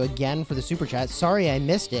 thank you again for the super chat. Sorry I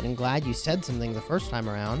missed it, and glad you said something the first time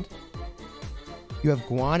around. You have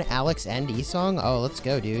Guan, Alex, and Esong? Oh, let's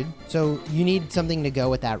go, dude. So you need something to go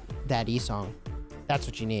with that Esong. That's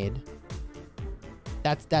what you need.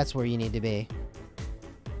 That's where you need to be.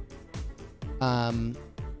 And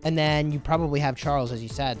then you probably have Charles, as you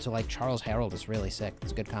said. So like Charles Herald is really sick.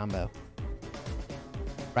 It's a good combo.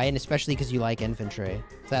 Right? And especially because you like infantry.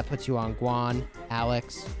 So that puts you on Guan,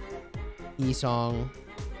 Alex, Esong,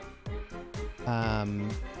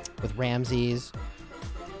 with Ramses,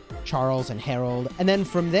 Charles, and Harold. And then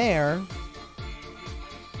from there,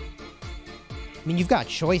 I mean, you've got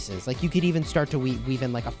choices. Like, you could even start to weave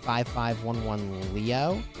in, like, a 5-5-1-1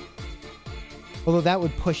 Leo. Although that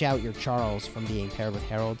would push out your Charles from being paired with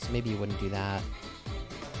Harold, so maybe you wouldn't do that.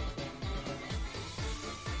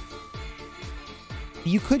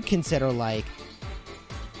 You could consider, like,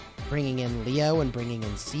 bringing in Leo and bringing in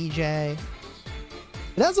CJ.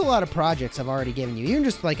 But that's a lot of projects I've already given you. Even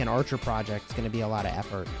just like an archer project is going to be a lot of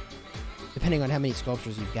effort, depending on how many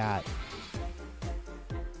sculptures you've got.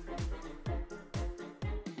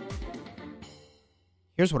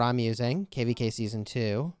 Here's what I'm using. KVK Season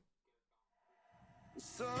 2.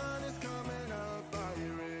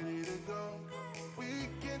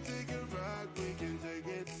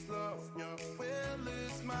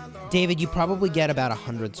 David, you probably get about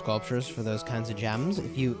 100 sculptures for those kinds of gems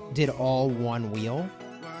if you did all one wheel.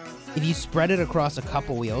 If you spread it across a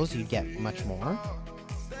couple wheels, you'd get much more.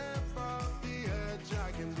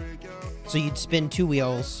 So you'd spin 2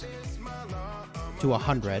 wheels to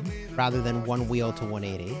 100 rather than 1 wheel to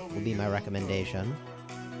 180 would be my recommendation.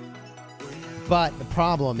 But the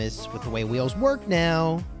problem is with the way wheels work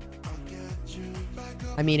now.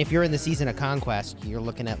 I mean, if you're in the Season of Conquest, you're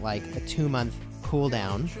looking at like a 2-month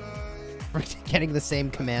cooldown for getting the same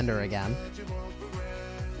commander again.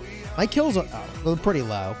 My kills are pretty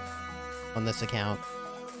low on this account.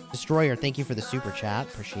 Destroyer, thank you for the super chat.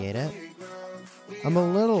 Appreciate it. I'm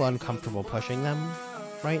a little uncomfortable pushing them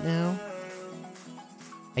right now.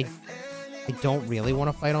 I don't really want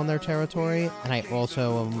to fight on their territory, and I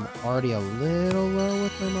also am already a little low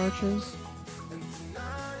with their marches.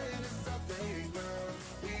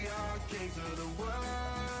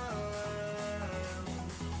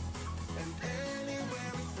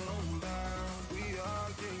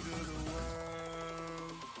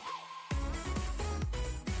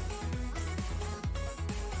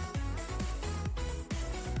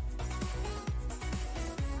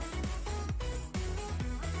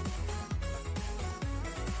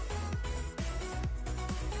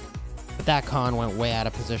 But that con went way out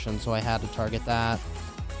of position, so I had to target that.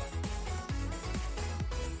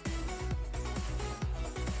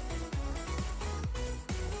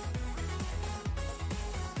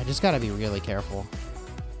 I just gotta be really careful.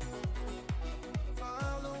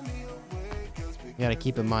 You gotta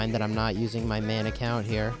keep in mind that I'm not using my main account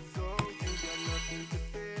here.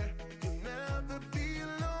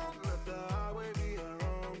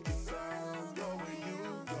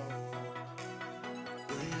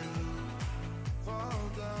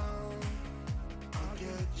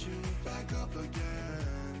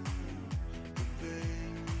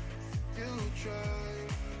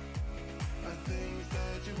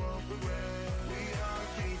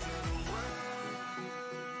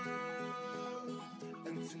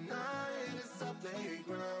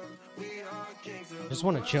 Just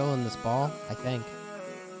want to chill in this ball, I think.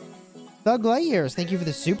 Thug Lightyears, thank you for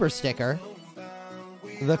the super sticker.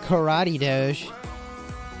 The Karate Doge.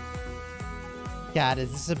 God,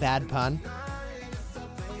 is this a bad pun?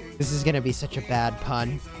 This is gonna be such a bad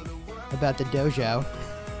pun about the dojo.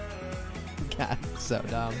 God, so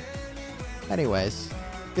dumb. Anyways,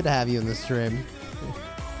 good to have you in the stream.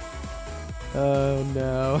 Oh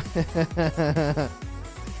no.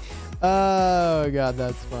 Oh, God,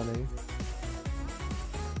 that's funny.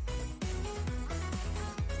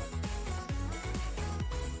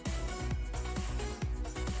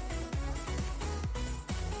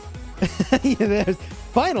 Yeah,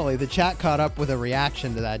 finally, the chat caught up with a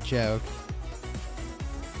reaction to that joke.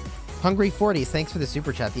 Hungry 40s, thanks for the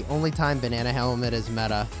super chat. The only time Banana Helmet is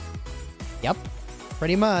meta. Yep,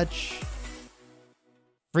 pretty much.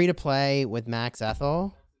 Free to play with Max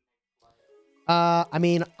Ethel. I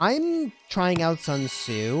mean, I'm trying out Sun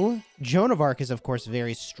Tzu. Joan of Arc is, of course,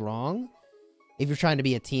 very strong. If you're trying to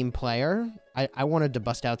be a team player, I wanted to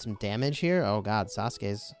bust out some damage here. Oh, God,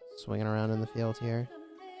 Sasuke's swinging around in the field here.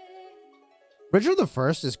 Richard the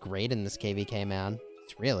First is great in this KVK, man.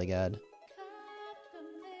 It's really good.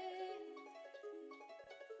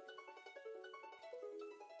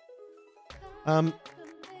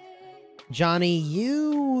 Johnny,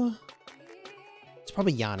 you... It's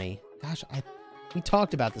probably Yanni. Gosh, we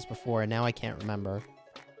talked about this before, and now I can't remember.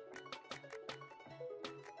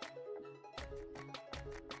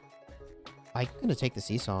 I'm gonna take the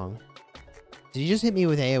C-Song. Did you just hit me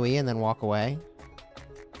with AoE and then walk away?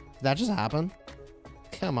 Did that just happen?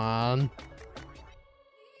 Come on.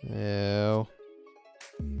 Ew.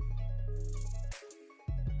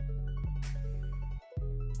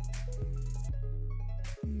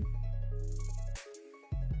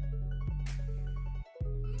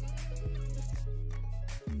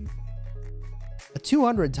 A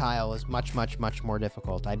 200 tile is much, much, much more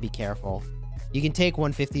difficult. I'd be careful. You can take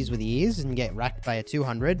 150s with ease and get wrecked by a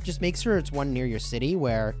 200. Just make sure it's one near your city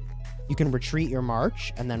where you can retreat your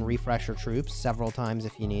march and then refresh your troops several times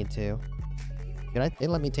if you need to. They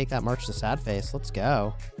let me take that march to Sad Face. Let's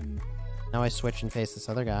go. Now I switch and face this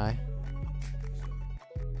other guy.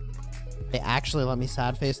 They actually let me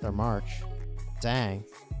Sad Face their march. Dang.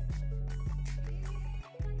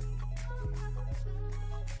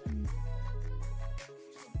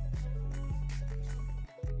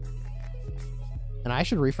 And I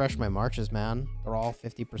should refresh my marches, man. They're all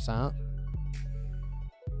 50%.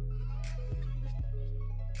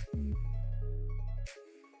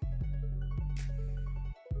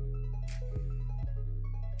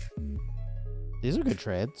 These are good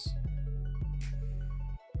trades.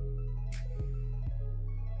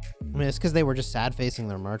 I mean, it's because they were just sad facing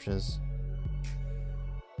their marches.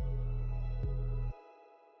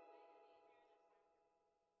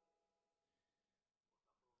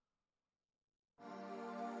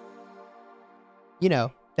 You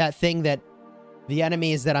know, that thing that the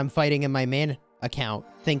enemies that I'm fighting in my main account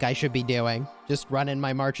think I should be doing. Just run in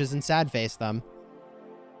my marches and sad face them.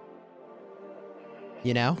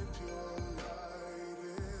 You know?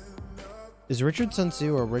 Is Richard Sun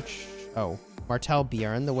Tzu or Martel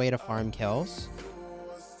Bjorn the way to farm kills?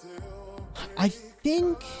 I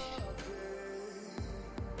think...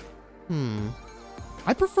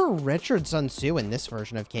 I prefer Richard Sun Tzu in this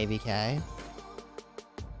version of KVK.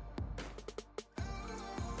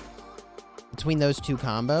 Between those two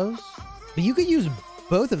combos. But you could use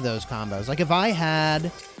both of those combos. Like, if I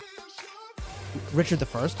had Richard the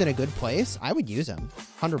First in a good place, I would use him.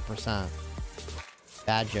 100%.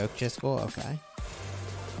 Bad joke, Chisgule. Okay.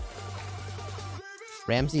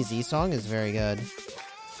 Ramsey Z-Song is very good.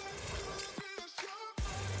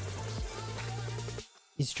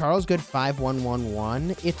 Is Charles good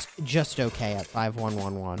 5111? It's just okay at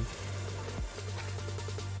 5111.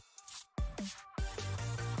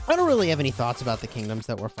 I don't really have any thoughts about the kingdoms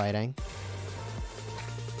that we're fighting.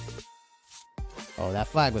 Oh, that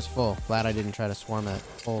flag was full. Glad I didn't try to swarm it.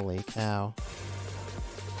 Holy cow.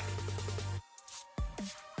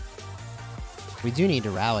 We do need to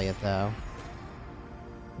rally it, though.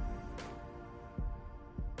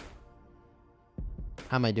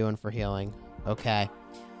 How am I doing for healing? Okay.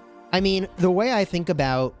 I mean, the way I think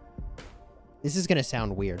about... This is going to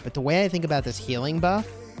sound weird, but the way I think about this healing buff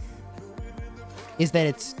is that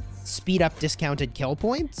it's speed up discounted kill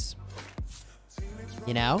points.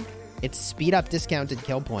 You know? It's speed up discounted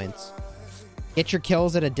kill points. Get your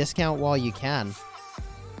kills at a discount while you can.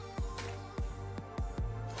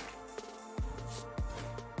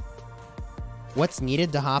 What's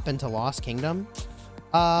needed to hop into Lost Kingdom?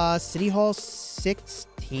 City Hall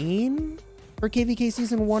 16 for KVK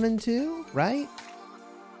Season 1 and 2, right?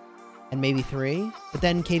 And maybe 3. But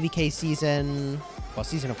then KVK Season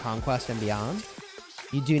of Conquest and beyond.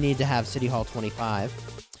 You do need to have City Hall 25.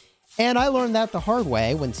 And I learned that the hard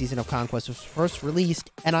way when Season of Conquest was first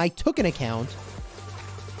released, and I took an account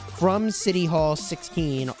from City Hall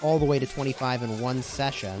 16 all the way to 25 in one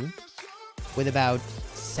session with about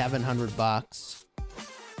 $700.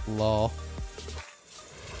 Lol.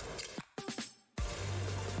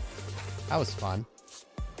 That was fun.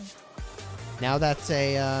 Now that's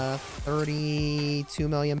a 32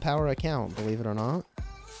 million power account, believe it or not.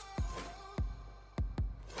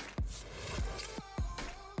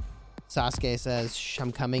 Sasuke says, "Shh,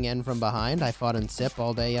 I'm coming in from behind. I fought in SIP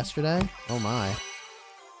all day yesterday." Oh my.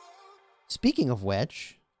 Speaking of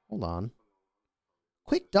which, hold on.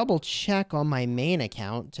 Quick double check on my main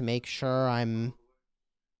account to make sure I'm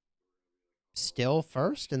still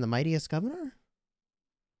first in the Mightiest Governor?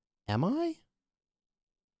 Am I?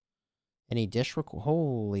 Any dish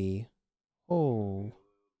holy. Oh.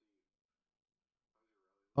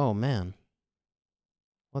 Oh, man.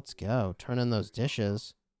 Let's go. Turn in those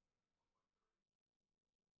dishes.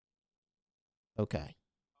 Okay.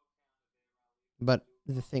 But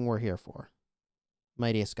the thing we're here for.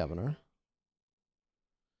 Mightiest Governor.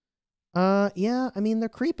 Yeah, I mean, they're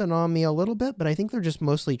creeping on me a little bit, but I think they're just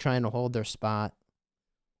mostly trying to hold their spot.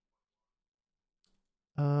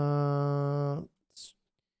 Let's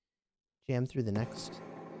jam through the next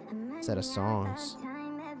set of songs.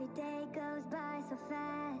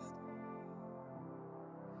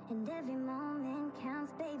 And every moment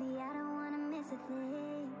counts, baby, I don't want to miss a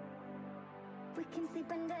thing. We can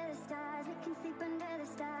sleep under the stars, we can sleep under the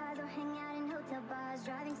stars, or hang out in hotel bars,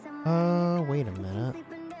 driving somewhere. Wait a minute.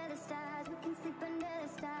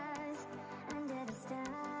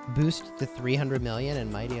 Boost to 300 million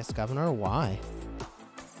in Mightiest Governor? Why?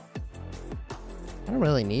 I don't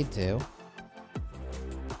really need to.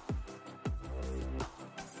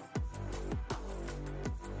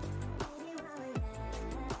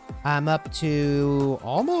 I'm up to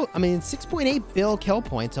almost, 6.8 bill kill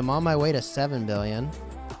points. I'm on my way to 7 billion.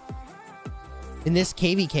 In this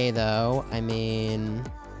KVK, though, I mean,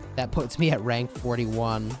 that puts me at rank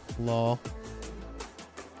 41. Lol.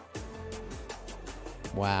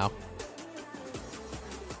 Wow.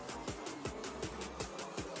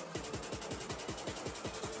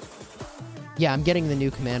 Yeah, I'm getting the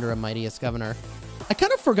new commander of Mightiest Governor. I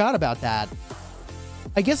kind of forgot about that.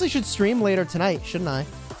 I guess I should stream later tonight, shouldn't I?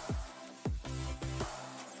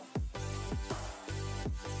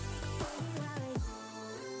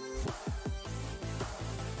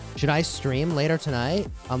 Should I stream later tonight?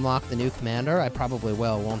 Unlock the new commander? I probably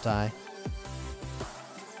will, won't I?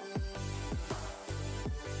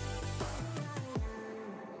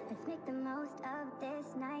 Let's make the most of this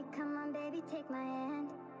night. Come on, baby, take my hand.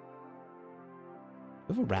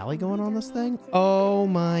 We have a rally going on this thing? Oh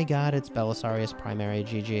my god, it's Belisarius Primary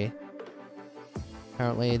GG.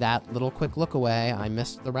 Apparently that little quick look away, I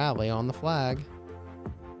missed the rally on the flag.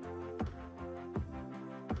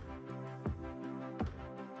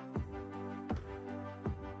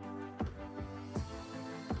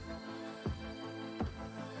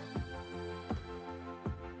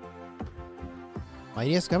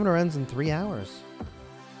 Mightiest Governor ends in 3 hours.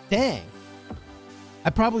 Dang. I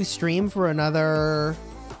probably stream for another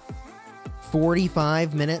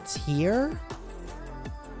 45 minutes here.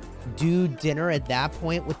 Do dinner at that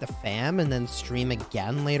point with the fam and then stream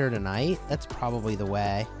again later tonight. That's probably the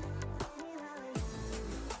way.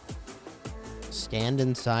 Stand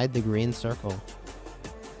inside the green circle.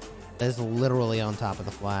 That is literally on top of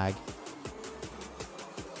the flag.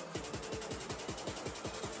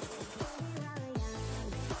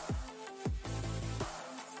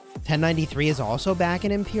 1093 is also back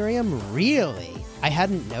in Imperium? Really? I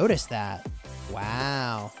hadn't noticed that.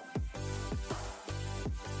 Wow.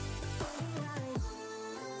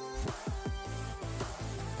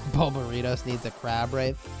 Bulbaritos needs a crab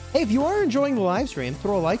rave. Hey, if you are enjoying the live stream,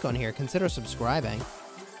 throw a like on here. Consider subscribing.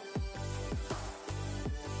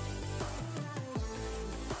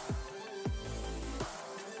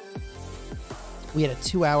 We had a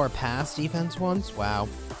 2-hour pass defense once? Wow.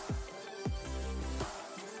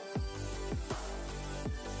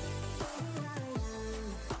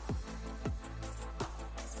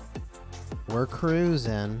 We're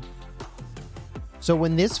cruising. So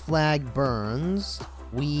when this flag burns,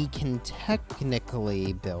 we can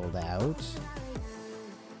technically build out.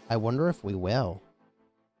 I wonder if we will.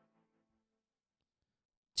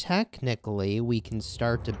 Technically, we can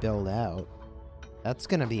start to build out. That's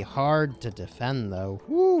gonna be hard to defend, though.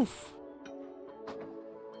 Woof.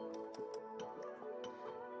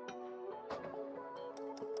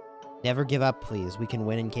 Never give up, please. We can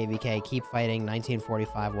win in KVK. Keep fighting.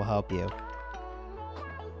 1945 will help you.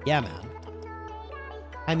 Yeah, man.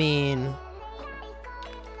 I mean...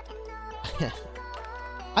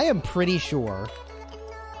 I am pretty sure...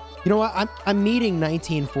 You know what? I'm meeting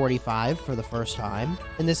 1945 for the first time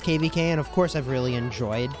in this KVK, and of course I've really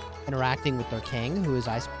enjoyed interacting with their king,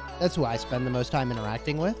 that's who I spend the most time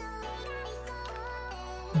interacting with.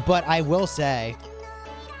 But I will say,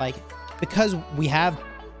 like, because we have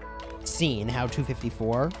seen how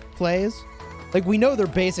 254 plays. Like, we know they're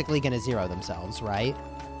basically going to zero themselves, right?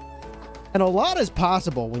 And a lot is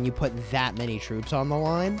possible when you put that many troops on the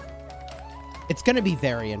line. It's going to be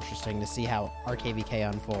very interesting to see how RKVK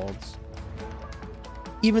unfolds.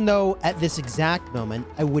 Even though at this exact moment,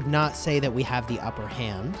 I would not say that we have the upper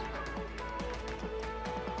hand.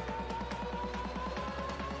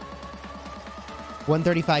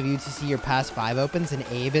 $135 UTC, your past 5 opens, and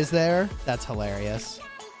Abe is there. That's hilarious.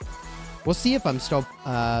 We'll see if I'm still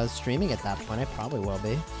streaming at that point. I probably will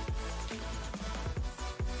be.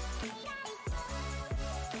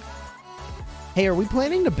 Hey, are we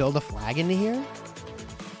planning to build a flag into here?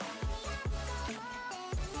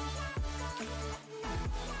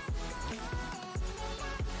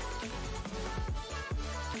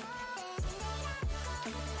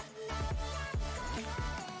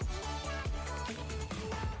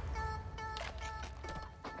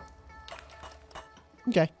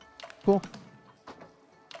 Okay, cool.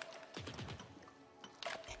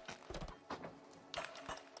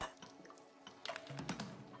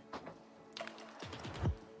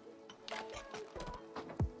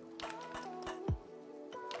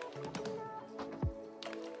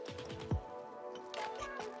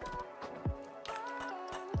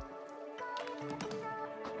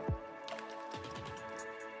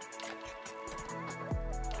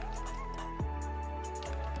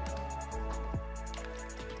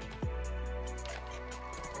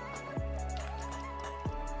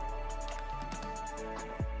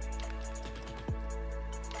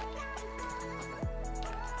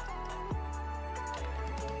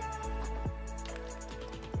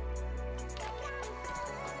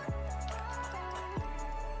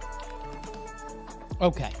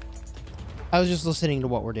 Okay. I was just listening to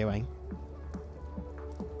what we're doing.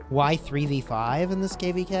 Why 3v5 in this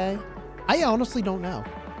KVK? I honestly don't know.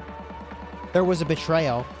 There was a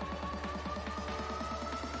betrayal.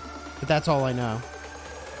 But that's all I know.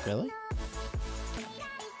 Really?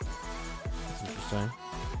 That's interesting.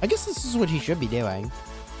 I guess this is what he should be doing.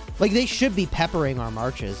 Like, they should be peppering our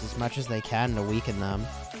marches as much as they can to weaken them.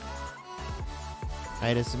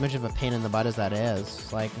 Right? As much of a pain in the butt as that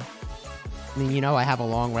is. Like, I mean, you know, I have a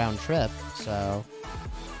long round trip, so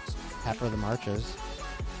just pepper the marches.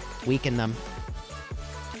 Weaken them.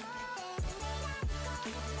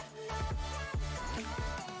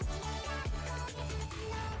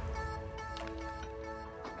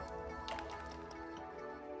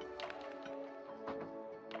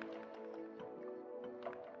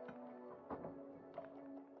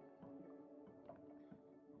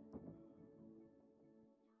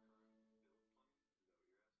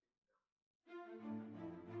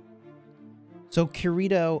 So,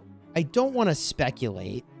 Kirito, I don't want to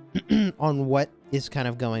speculate on what is kind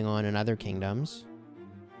of going on in other kingdoms.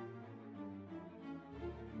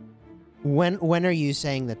 When are you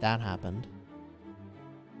saying that that happened?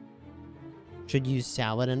 Should use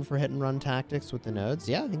Saladin for hit and run tactics with the nodes?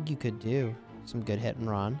 Yeah, I think you could do some good hit and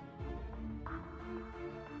run.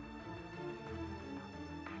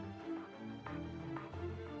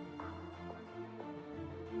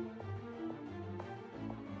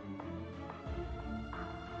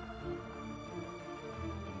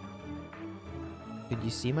 Could you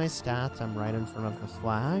see my stats? I'm right in front of the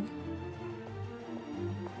flag.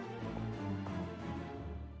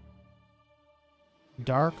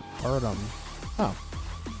 Dark Artem. Oh.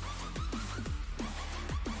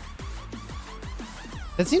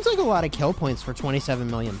 That seems like a lot of kill points for 27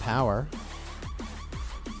 million power.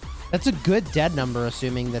 That's a good dead number,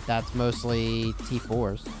 assuming that that's mostly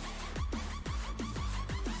T4s.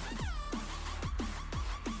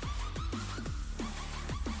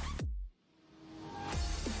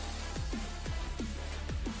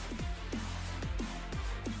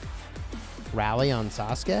 Rally on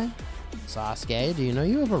Sasuke? Sasuke, do you know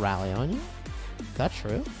you have a rally on you? Is that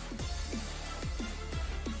true?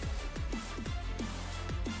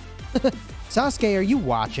 Sasuke, are you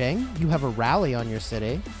watching? You have a rally on your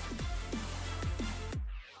city.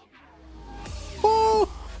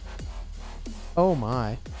 Oh! Oh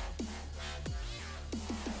my.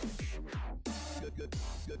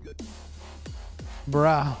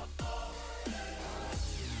 Bruh.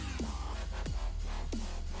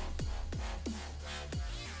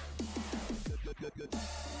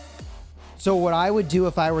 So what I would do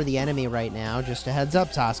if I were the enemy right now, just a heads up,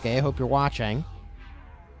 Sasuke, I hope you're watching.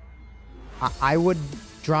 I would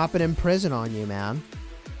drop an imprison on you, man.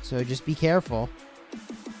 So just be careful.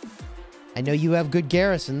 I know you have good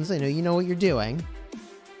garrisons. I know you know what you're doing.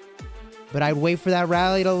 But I'd wait for that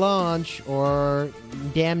rally to launch, or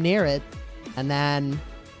damn near it, and then,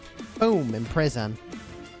 boom, imprison.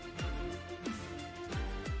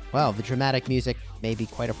 Well, the dramatic music may be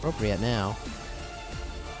quite appropriate now.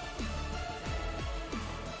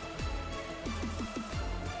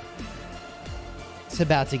 It's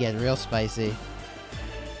about to get real spicy.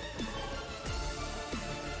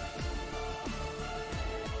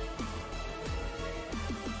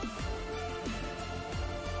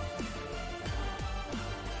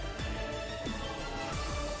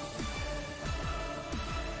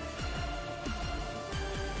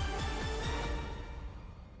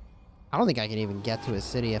 I don't think I can even get to a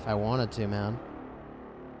city if I wanted to, man.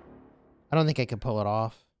 I don't think I could pull it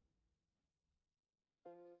off.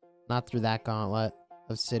 Not through that gauntlet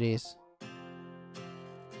of cities.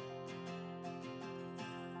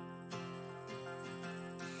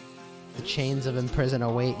 The chains of imprison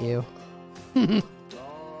await you.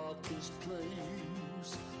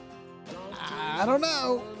 I don't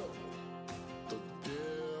know.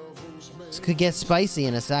 This could get spicy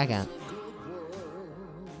in a second.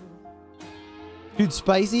 Dude,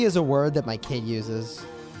 spicy is a word that my kid uses.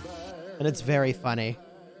 And it's very funny.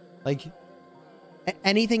 Like,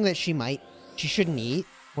 anything that she shouldn't eat,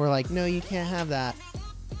 we're like, no, you can't have that.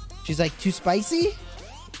 She's like, too spicy?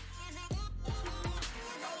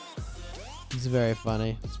 It's very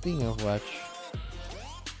funny. Speaking of which,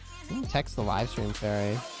 I'm gonna text the live stream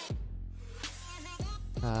fairy.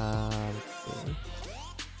 Let's see.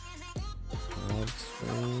 Live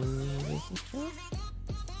stream visitor?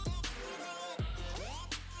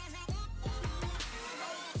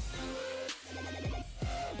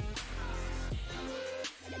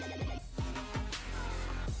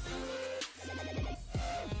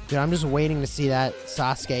 Dude, I'm just waiting to see that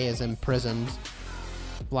Sasuke is imprisoned.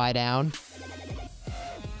 Fly down.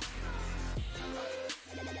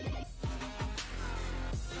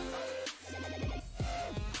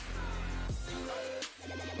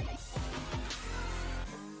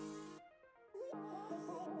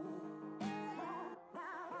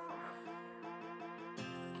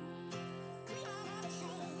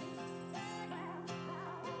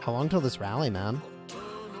 How long till this rally, man?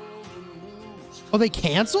 Oh, they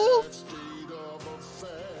cancel?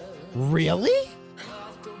 Really?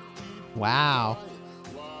 Wow.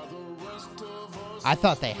 I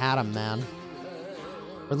thought they had him, man.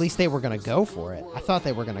 Or at least they were going to go for it. I thought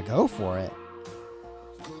they were going to go for it.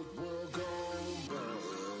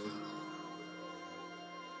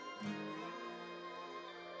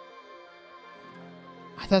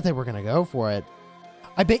 I thought they were going to go for it.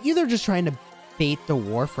 I bet you they're just trying to bait the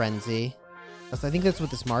war frenzy. I think that's what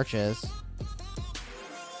this march is.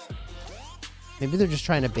 Maybe they're just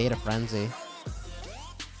trying to bait a frenzy.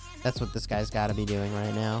 That's what this guy's got to be doing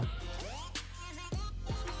right now.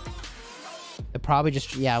 They probably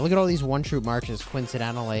just... Yeah, look at all these one-troop marches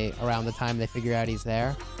coincidentally around the time they figure out he's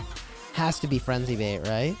there. Has to be frenzy bait,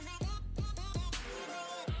 right?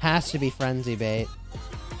 Has to be frenzy bait.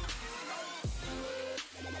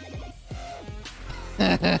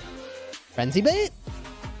 Frenzy bait?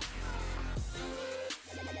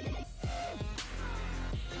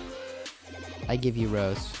 I give you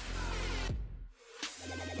Rose.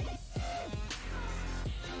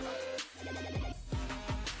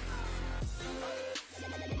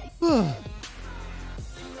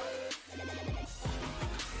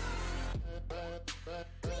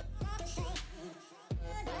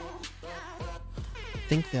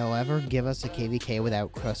 Think they'll ever give us a KVK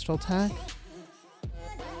without Crystal Tech?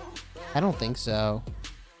 I don't think so.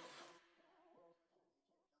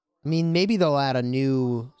 I mean, maybe they'll add a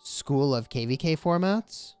new school of KVK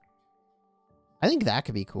formats. I think that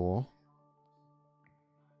could be cool.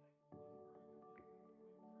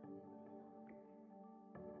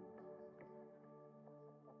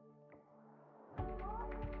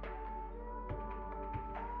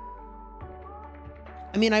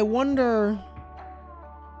 I mean, I wonder,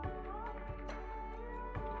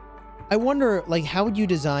 like, how would you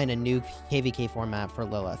design a new KVK format for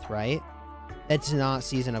Lilith, right? That's not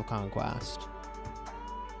Season of Conquest.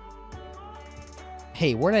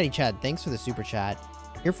 Hey, War Daddy Chad, thanks for the super chat.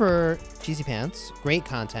 Here for Cheesy Pants. Great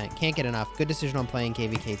content. Can't get enough. Good decision on playing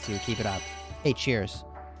KVK 2. Keep it up. Hey, cheers.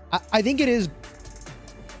 I think it is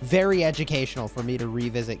very educational for me to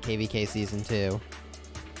revisit KVK Season 2.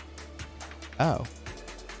 Oh.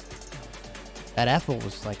 That Ethel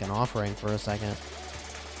was like an offering for a second.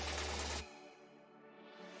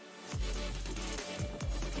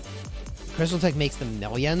 Crystal Tech makes them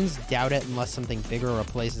millions? Doubt it unless something bigger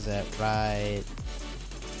replaces it. Right.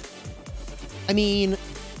 I mean,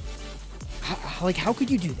 how could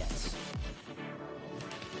you do this?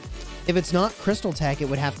 If it's not Crystal Tech, it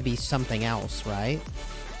would have to be something else, right?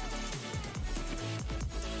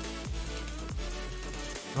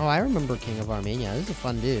 Oh, I remember King of Armenia. This is a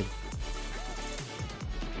fun dude.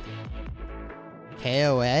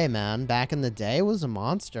 KOA, man. Back in the day was a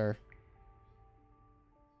monster.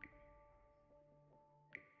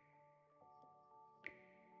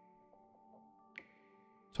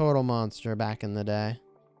 Total monster back in the day.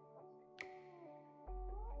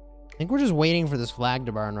 I think we're just waiting for this flag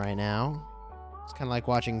to burn right now. It's kind of like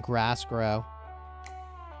watching grass grow.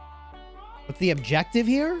 What's the objective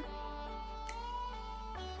here?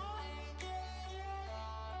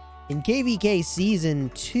 In KVK Season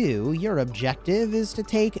 2, your objective is to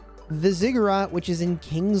take the Ziggurat, which is in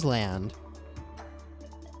Kingsland.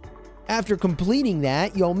 After completing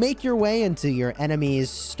that, you'll make your way into your enemy's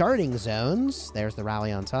starting zones. There's the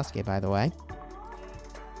rally on Sasuke, by the way.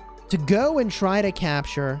 To go and try to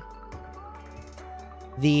capture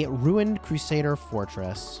the ruined Crusader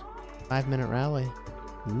Fortress. 5-minute rally.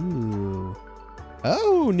 Ooh.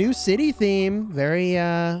 Oh, new city theme. Very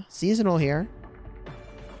seasonal here.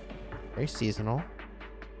 Very seasonal.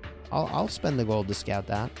 I'll spend the gold to scout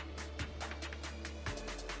that.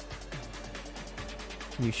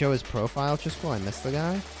 Can you show his profile, Chisgule? I missed the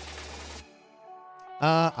guy.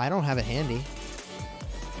 I don't have it handy.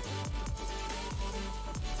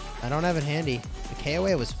 I don't have it handy. The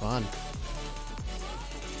KOA was fun.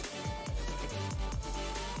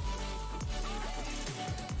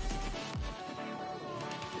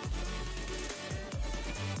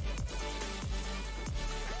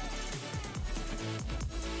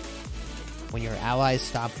 When your allies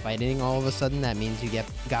stop fighting all of a sudden, that means you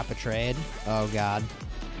got betrayed. Oh, God.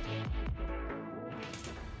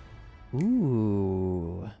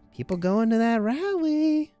 Ooh. People going to that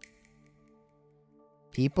rally.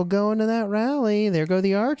 People going to that rally. There go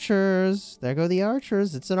the archers. There go the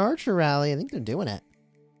archers. It's an archer rally. I think they're doing it.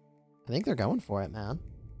 I think they're going for it, man.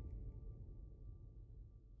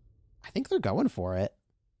 I think they're going for it.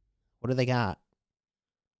 What do they got?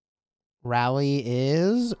 Rally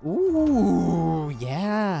is... Ooh,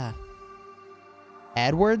 yeah.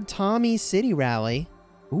 Edward Tommy City Rally.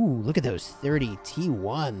 Ooh, look at those 30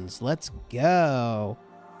 T1s. Let's go.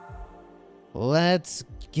 Let's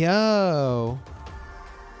go.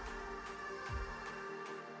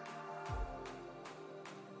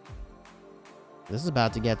 This is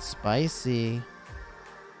about to get spicy.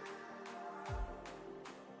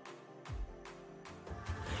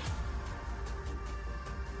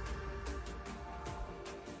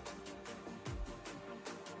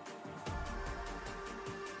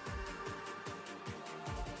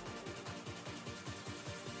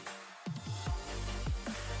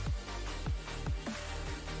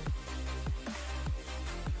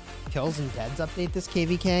 Kills and deads update this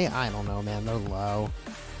KVK? I don't know, man. They're low.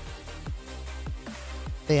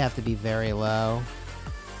 They have to be very low.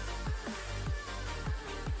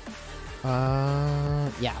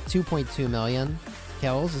 Yeah, 2.2 million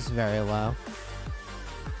kills is very low.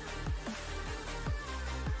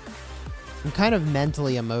 I'm kind of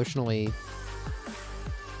mentally, emotionally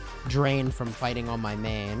drained from fighting on my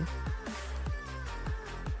main.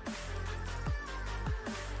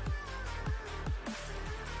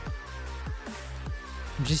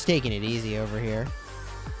 I'm just taking it easy over here.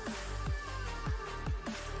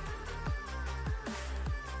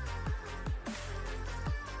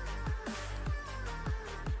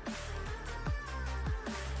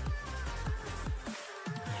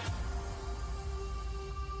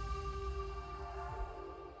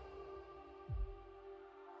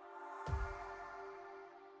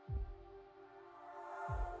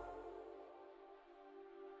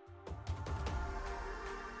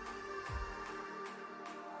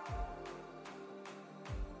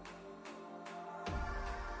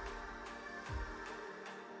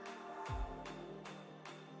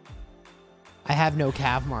 I have no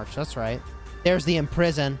Cav March, that's right. There's the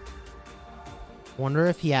Imprison. Wonder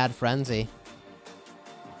if he had Frenzy.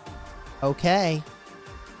 Okay.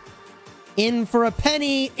 In for a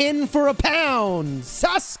penny, in for a pound.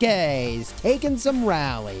 Sasuke's taking some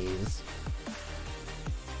rallies.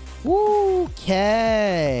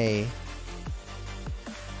 Okay.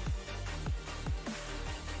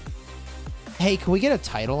 Hey, can we get a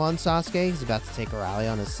title on Sasuke? He's about to take a rally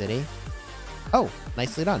on his city. Oh,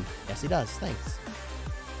 nicely done. Yes, he does. Thanks.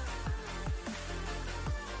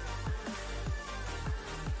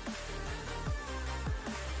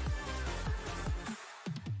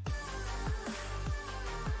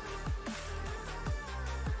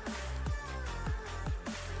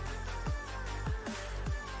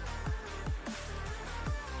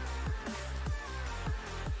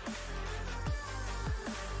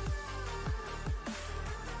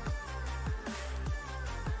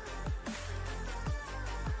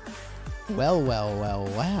 Well, well, well,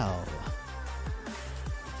 well.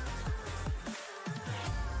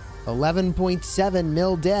 11.7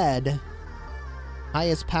 mil dead.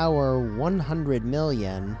 Highest power, 100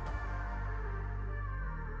 million.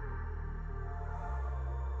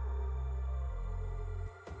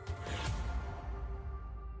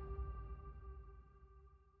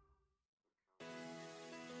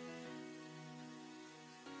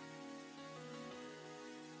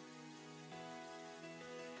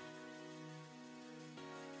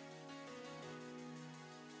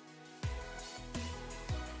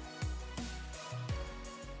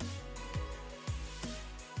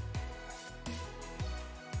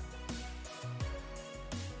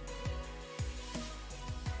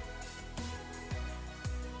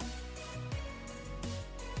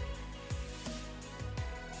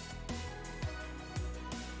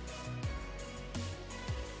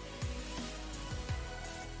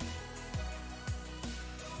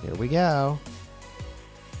 Here we go.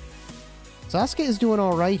 Sasuke is doing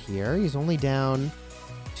all right here. He's only down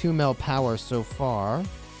 2 mil power so far.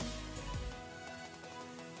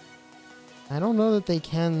 I don't know that they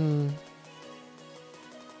can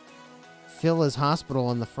fill his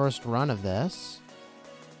hospital in the first run of this.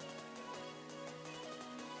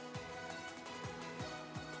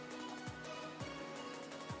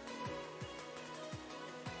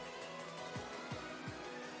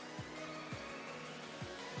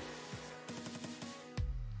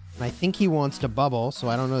 I think he wants to bubble, so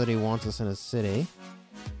I don't know that he wants us in his city.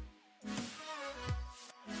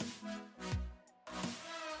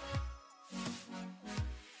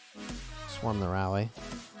 Swarm the rally.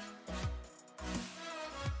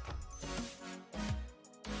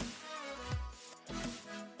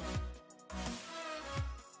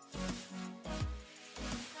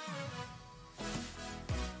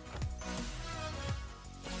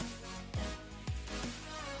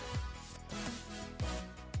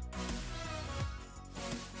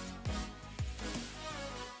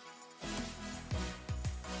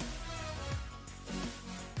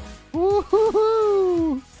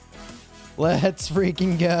 Woohoo! Let's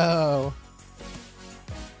freaking go.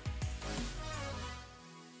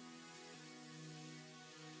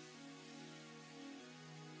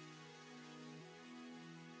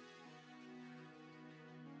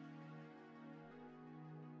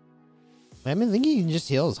 I think he can just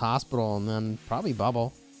heal his hospital and then probably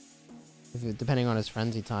bubble. Depending on his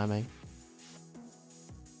frenzy timing.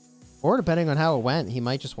 Or depending on how it went, he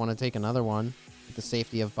might just want to take another one with the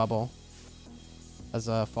safety of bubble as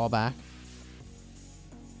a fallback.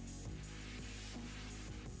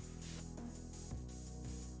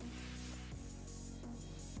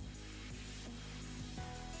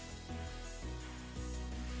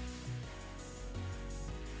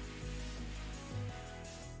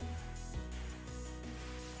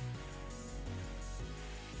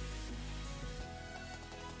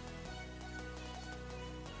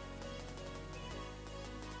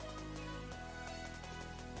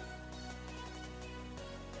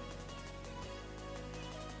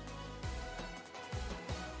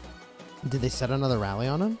 Did they set another rally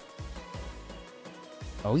on him?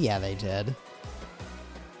 Oh yeah, they did.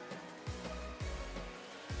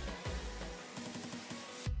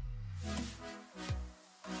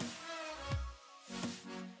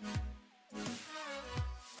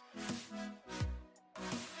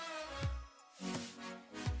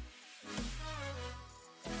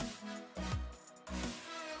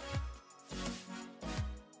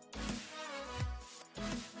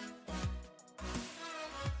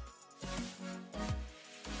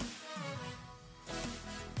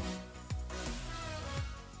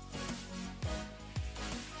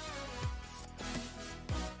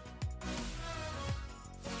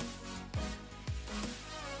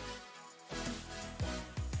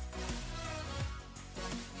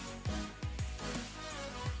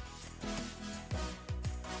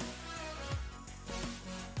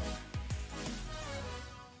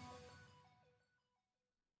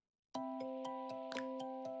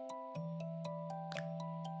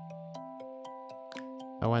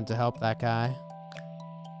 I went to help that guy.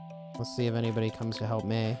 Let's see if anybody comes to help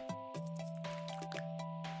me.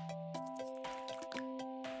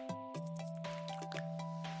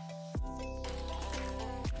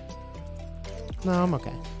 No, I'm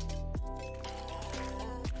okay.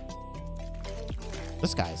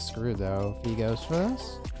 This guy's screwed though if he goes for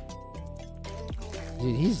this.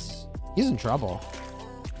 Dude, he's in trouble.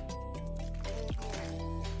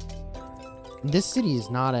 This city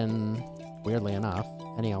is not in, weirdly enough,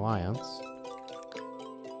 any alliance.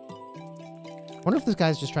 Wonder if this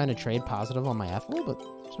guy's just trying to trade positive on my ethel, but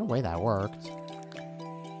there's no way that worked.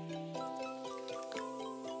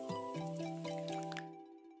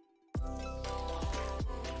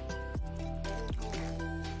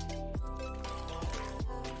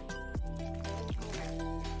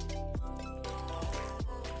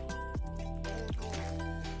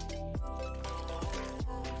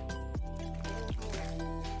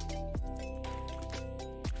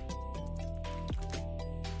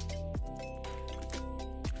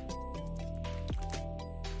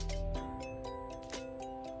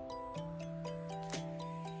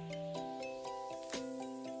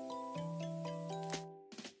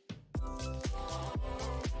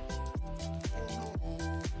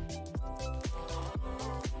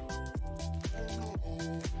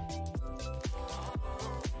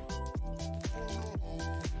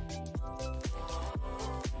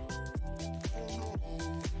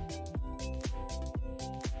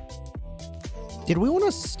 Did we want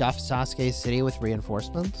to stuff Sasuke City with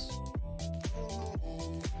reinforcements?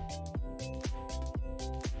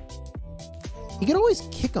 He could always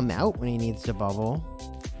kick him out when he needs to bubble.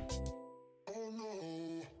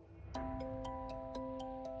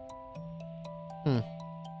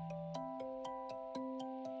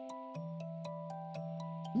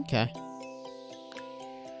 Okay.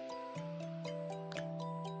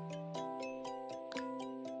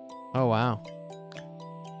 Oh, wow.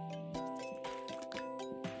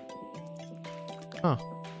 Huh.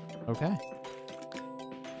 Okay.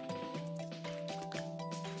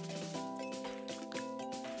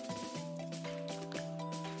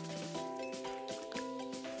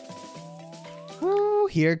 Woo,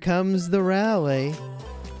 here comes the rally.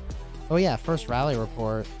 Oh yeah, first rally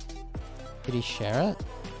report. Did he share it?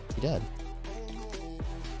 He did.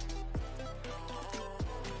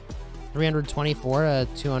 324 to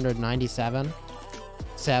 297.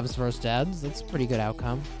 Savs versus Deads. That's a pretty good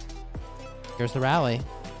outcome. Here's the rally.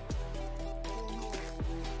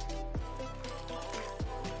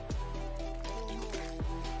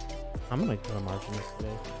 I'm gonna put a march in this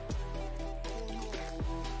today.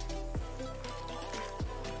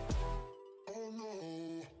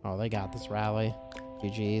 Oh, they got this rally.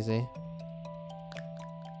 GG easy.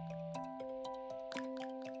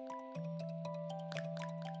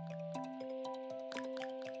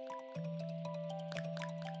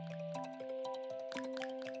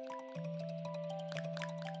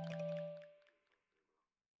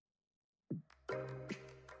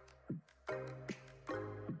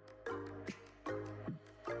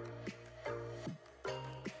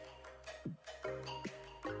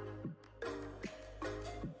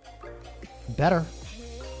 Better.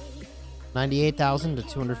 98,000 to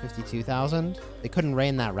 252,000. They couldn't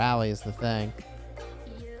rain that rally is the thing.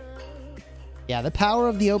 Yeah, the power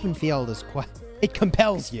of the open field is quite... It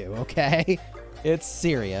compels you, okay? It's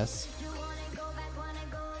serious.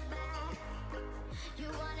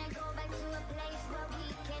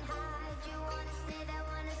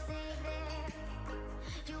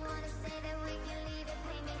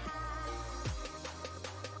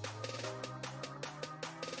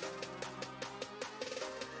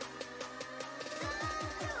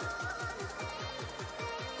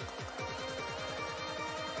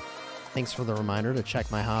 Thanks for the reminder to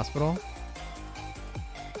check my hospital.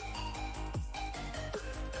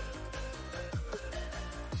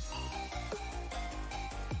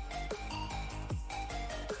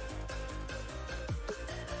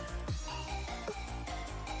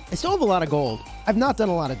 I still have a lot of gold. I've not done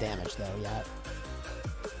a lot of damage though yet.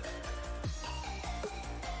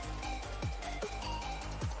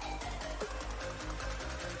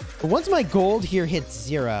 But once my gold here hits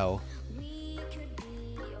 0,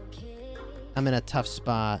 I'm in a tough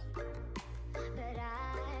spot.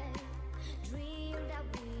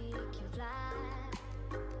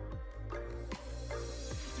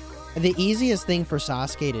 The easiest thing for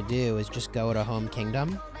Sasuke to do is just go to Home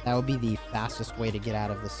Kingdom. That would be the fastest way to get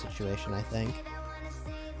out of this situation, I think.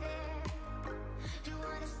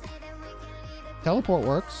 Teleport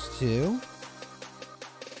works, too.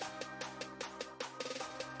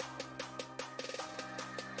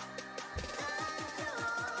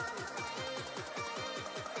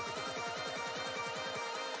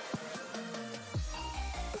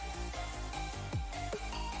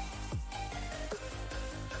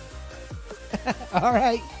 All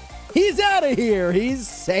right, he's out of here. He's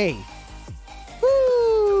safe.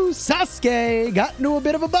 Woo! Sasuke got into a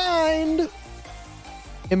bit of a bind.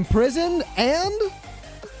 Imprisoned and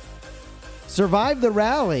survived the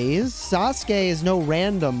rallies. Sasuke is no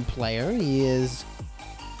random player. He is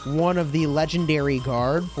one of the legendary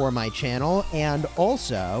guard for my channel and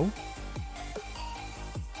also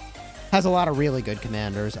has a lot of really good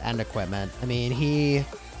commanders and equipment. I mean,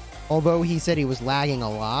 although he said he was lagging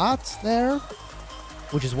a lot there,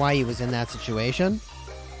 which is why he was in that situation,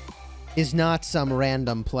 is not some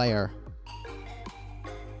random player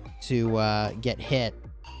to get hit.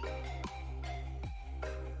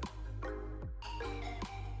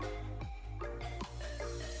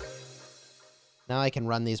 Now I can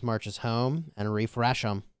run these marches home and refresh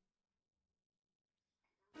them.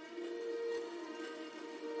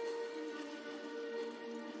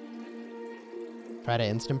 Try to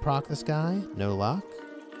instant proc this guy. No luck.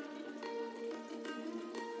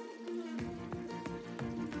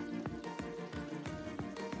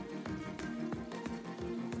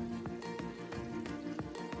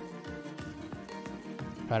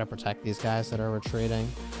 Try to protect these guys that are retreating.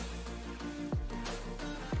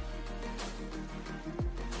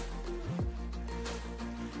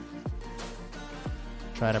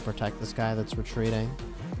 Try to protect this guy that's retreating.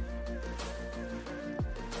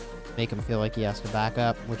 make him feel like he has to back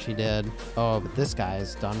up, which he did. Oh, but this guy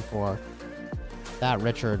is done for. That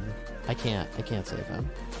Richard, I can't save him.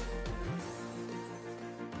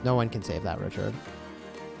 No one can save that Richard.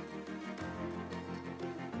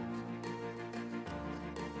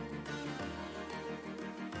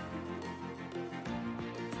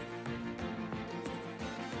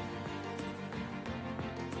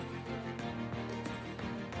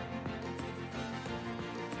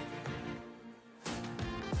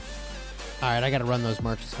 Alright, I gotta run those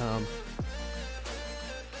marches home.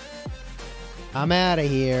 I'm out of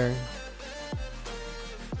here.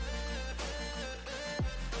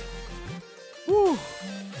 Whew.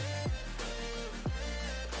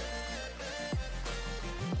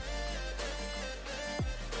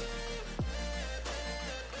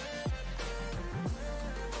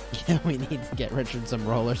 Yeah, we need to get Richard some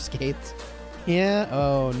roller skates. Yeah,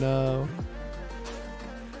 oh no.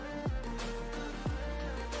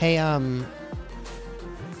 Hey,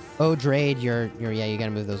 oh, Drade, yeah, you gotta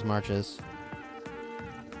move those marches.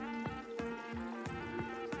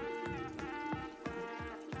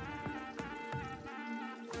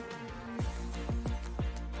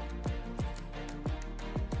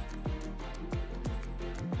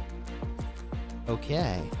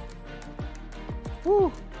 Okay.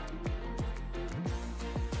 Woo.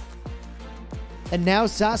 And now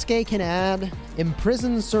Sasuke can add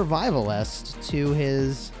Imprisoned Survivalist to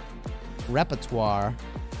his repertoire.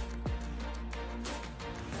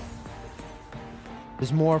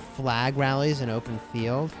 There's more flag rallies and open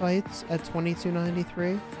field fights at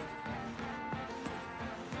 2293.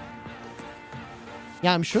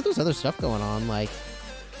 Yeah, I'm sure there's other stuff going on, like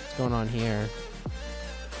what's going on here.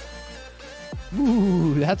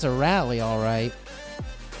 Ooh, that's a rally, all right.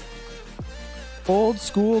 Old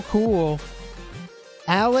school cool.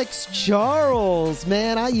 Alex Charles,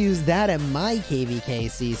 man, I used that in my KVK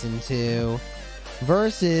Season 2.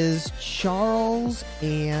 Versus Charles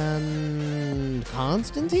and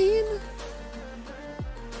Constantine?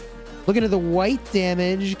 Looking at the white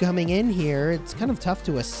damage coming in here, it's kind of tough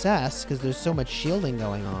to assess because there's so much shielding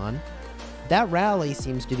going on. That rally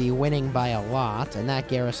seems to be winning by a lot, and that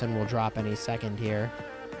garrison will drop any second here.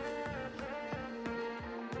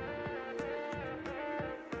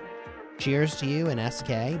 Cheers to you and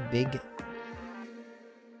SK, Big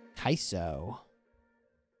Kaiso.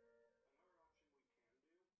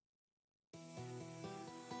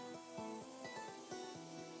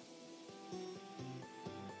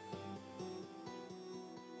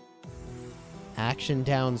 Action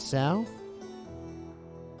down south?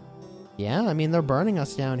 Yeah, I mean, they're burning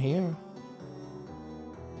us down here.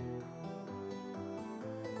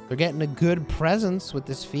 They're getting a good presence with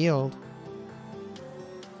this field.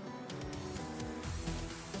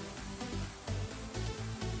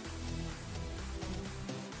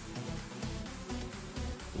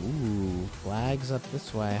 Ooh, flags up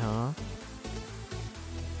this way, huh?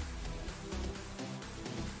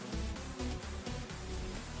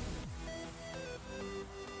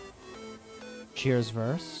 Cheers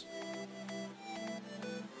verse.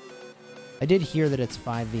 I did hear that it's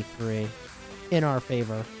 5v3 in our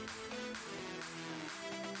favor.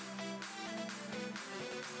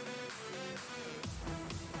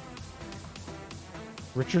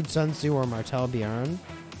 Richard Sun Tzu or Martel Bjorn?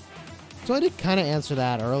 So I did kind of answer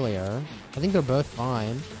that earlier. I think they're both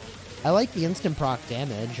fine. I like the instant proc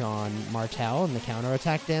damage on Martel and the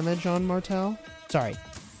counterattack damage on Martel. Sorry.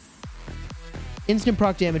 Instant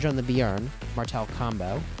proc damage on the Bjorn, Martel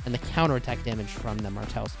combo, and the counterattack damage from the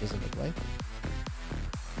Martel specifically.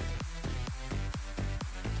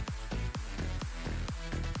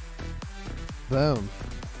 Boom.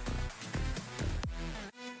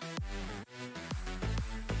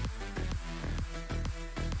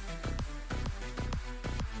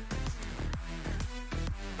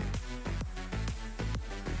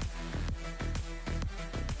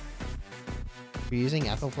 If you're using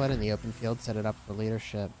Ethelfled in the open field, set it up for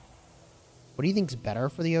leadership. What do you think's better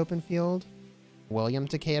for the open field? William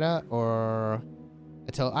Takeda or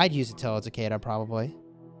Attila? I'd use Attila Takeda probably.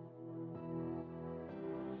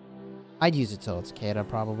 I'd use Attila Takeda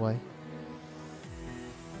probably.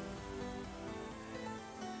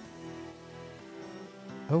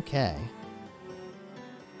 Okay.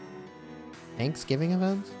 Thanksgiving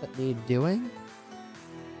events that need doing?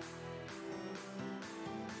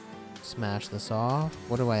 Smash this off.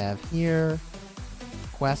 What do I have here?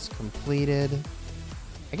 Quest completed.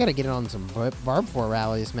 I gotta get on some Barb 4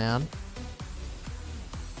 rallies, man.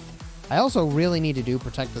 I also really need to do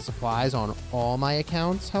Protect the Supplies on all my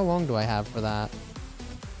accounts. How long do I have for that?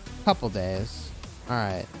 Couple days.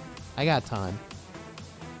 Alright. I got time.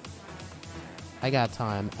 I got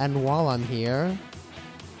time. And while I'm here...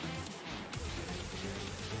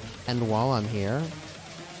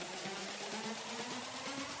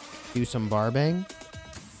 do some barbing.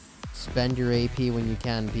 Spend your AP when you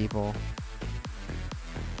can, people.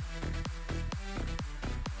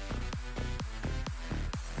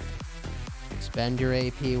 Spend your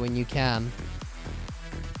AP when you can.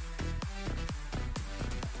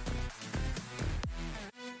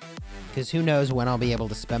 Because who knows when I'll be able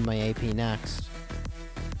to spend my AP next.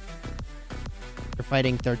 You're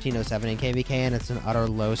fighting 1307 in KVK and it's an utter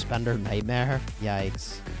low spender nightmare?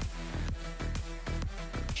 Yikes.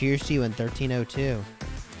 Cheers to you in 1302.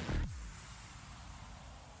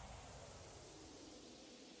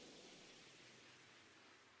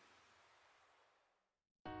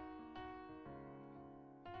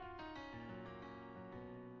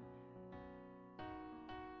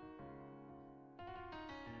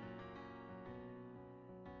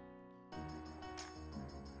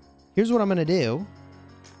 Here's what I'm going to do.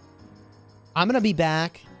 I'm going to be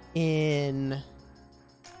back in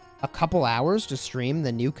a couple hours to stream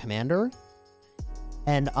the new commander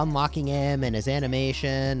and unlocking him and his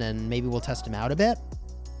animation, and maybe we'll test him out a bit.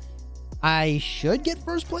 I should get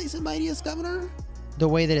first place in Mightiest Governor the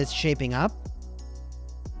way that it's shaping up.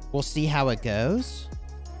 We'll see how it goes.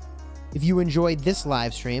 If you enjoyed this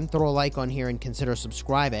live stream, throw a like on here and consider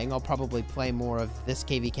subscribing. I'll probably play more of this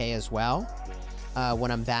KVK as well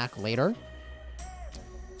when I'm back later.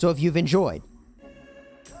 So if you've enjoyed,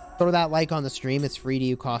 throw that like on the stream. It's free to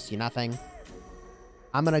you, costs you nothing.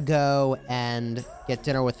 I'm going to go and get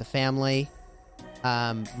dinner with the family.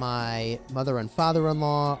 My mother and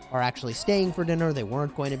father-in-law are actually staying for dinner. They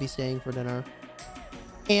weren't going to be staying for dinner.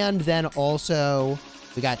 And then also,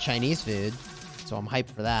 we got Chinese food, so I'm hyped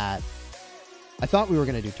for that. I thought we were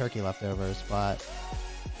going to do turkey leftovers, but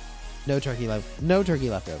no turkey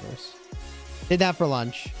leftovers. Did that for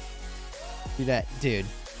lunch. Dude.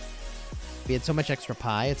 We had so much extra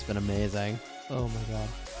pie, it's been amazing. Oh my god.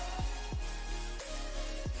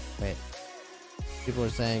 Wait. People are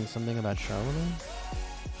saying something about Charlemagne?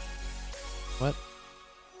 What?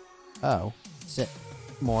 Oh.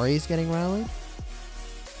 Maury's getting rallied?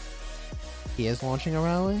 He is launching a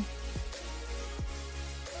rally?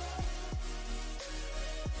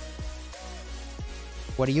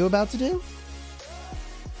 What are you about to do?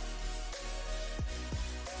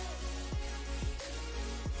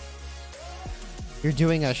 You're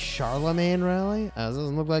doing a Charlemagne rally? This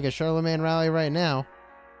doesn't look like a Charlemagne rally right now.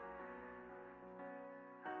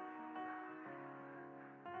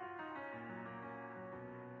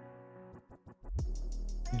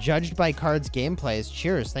 Judged by Cards gameplays.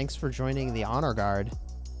 Cheers. Thanks for joining the Honor Guard.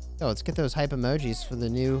 Oh, let's get those hype emojis for the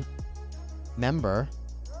new member.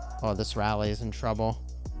 Oh, this rally is in trouble.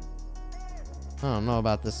 I don't know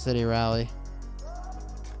about this city rally.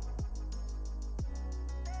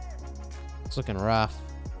 It's looking rough.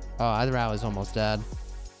 Oh, the rally's almost dead.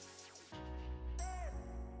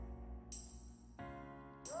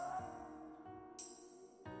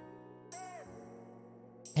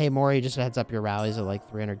 Hey, Maury, just a heads up, your rallies are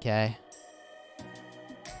like 300k.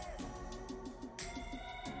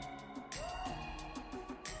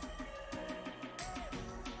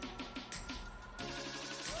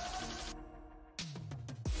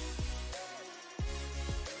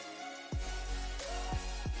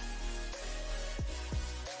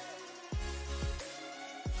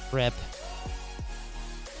 Rip.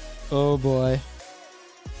 Oh boy.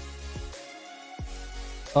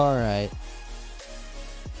 Alright.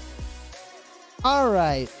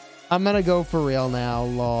 Alright. I'm gonna go for real now,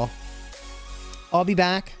 lol. I'll be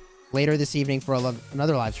back later this evening for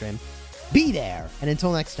another live stream. Be there! And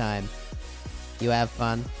until next time, you have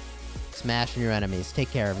fun smashing your enemies.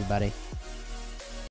 Take care, everybody.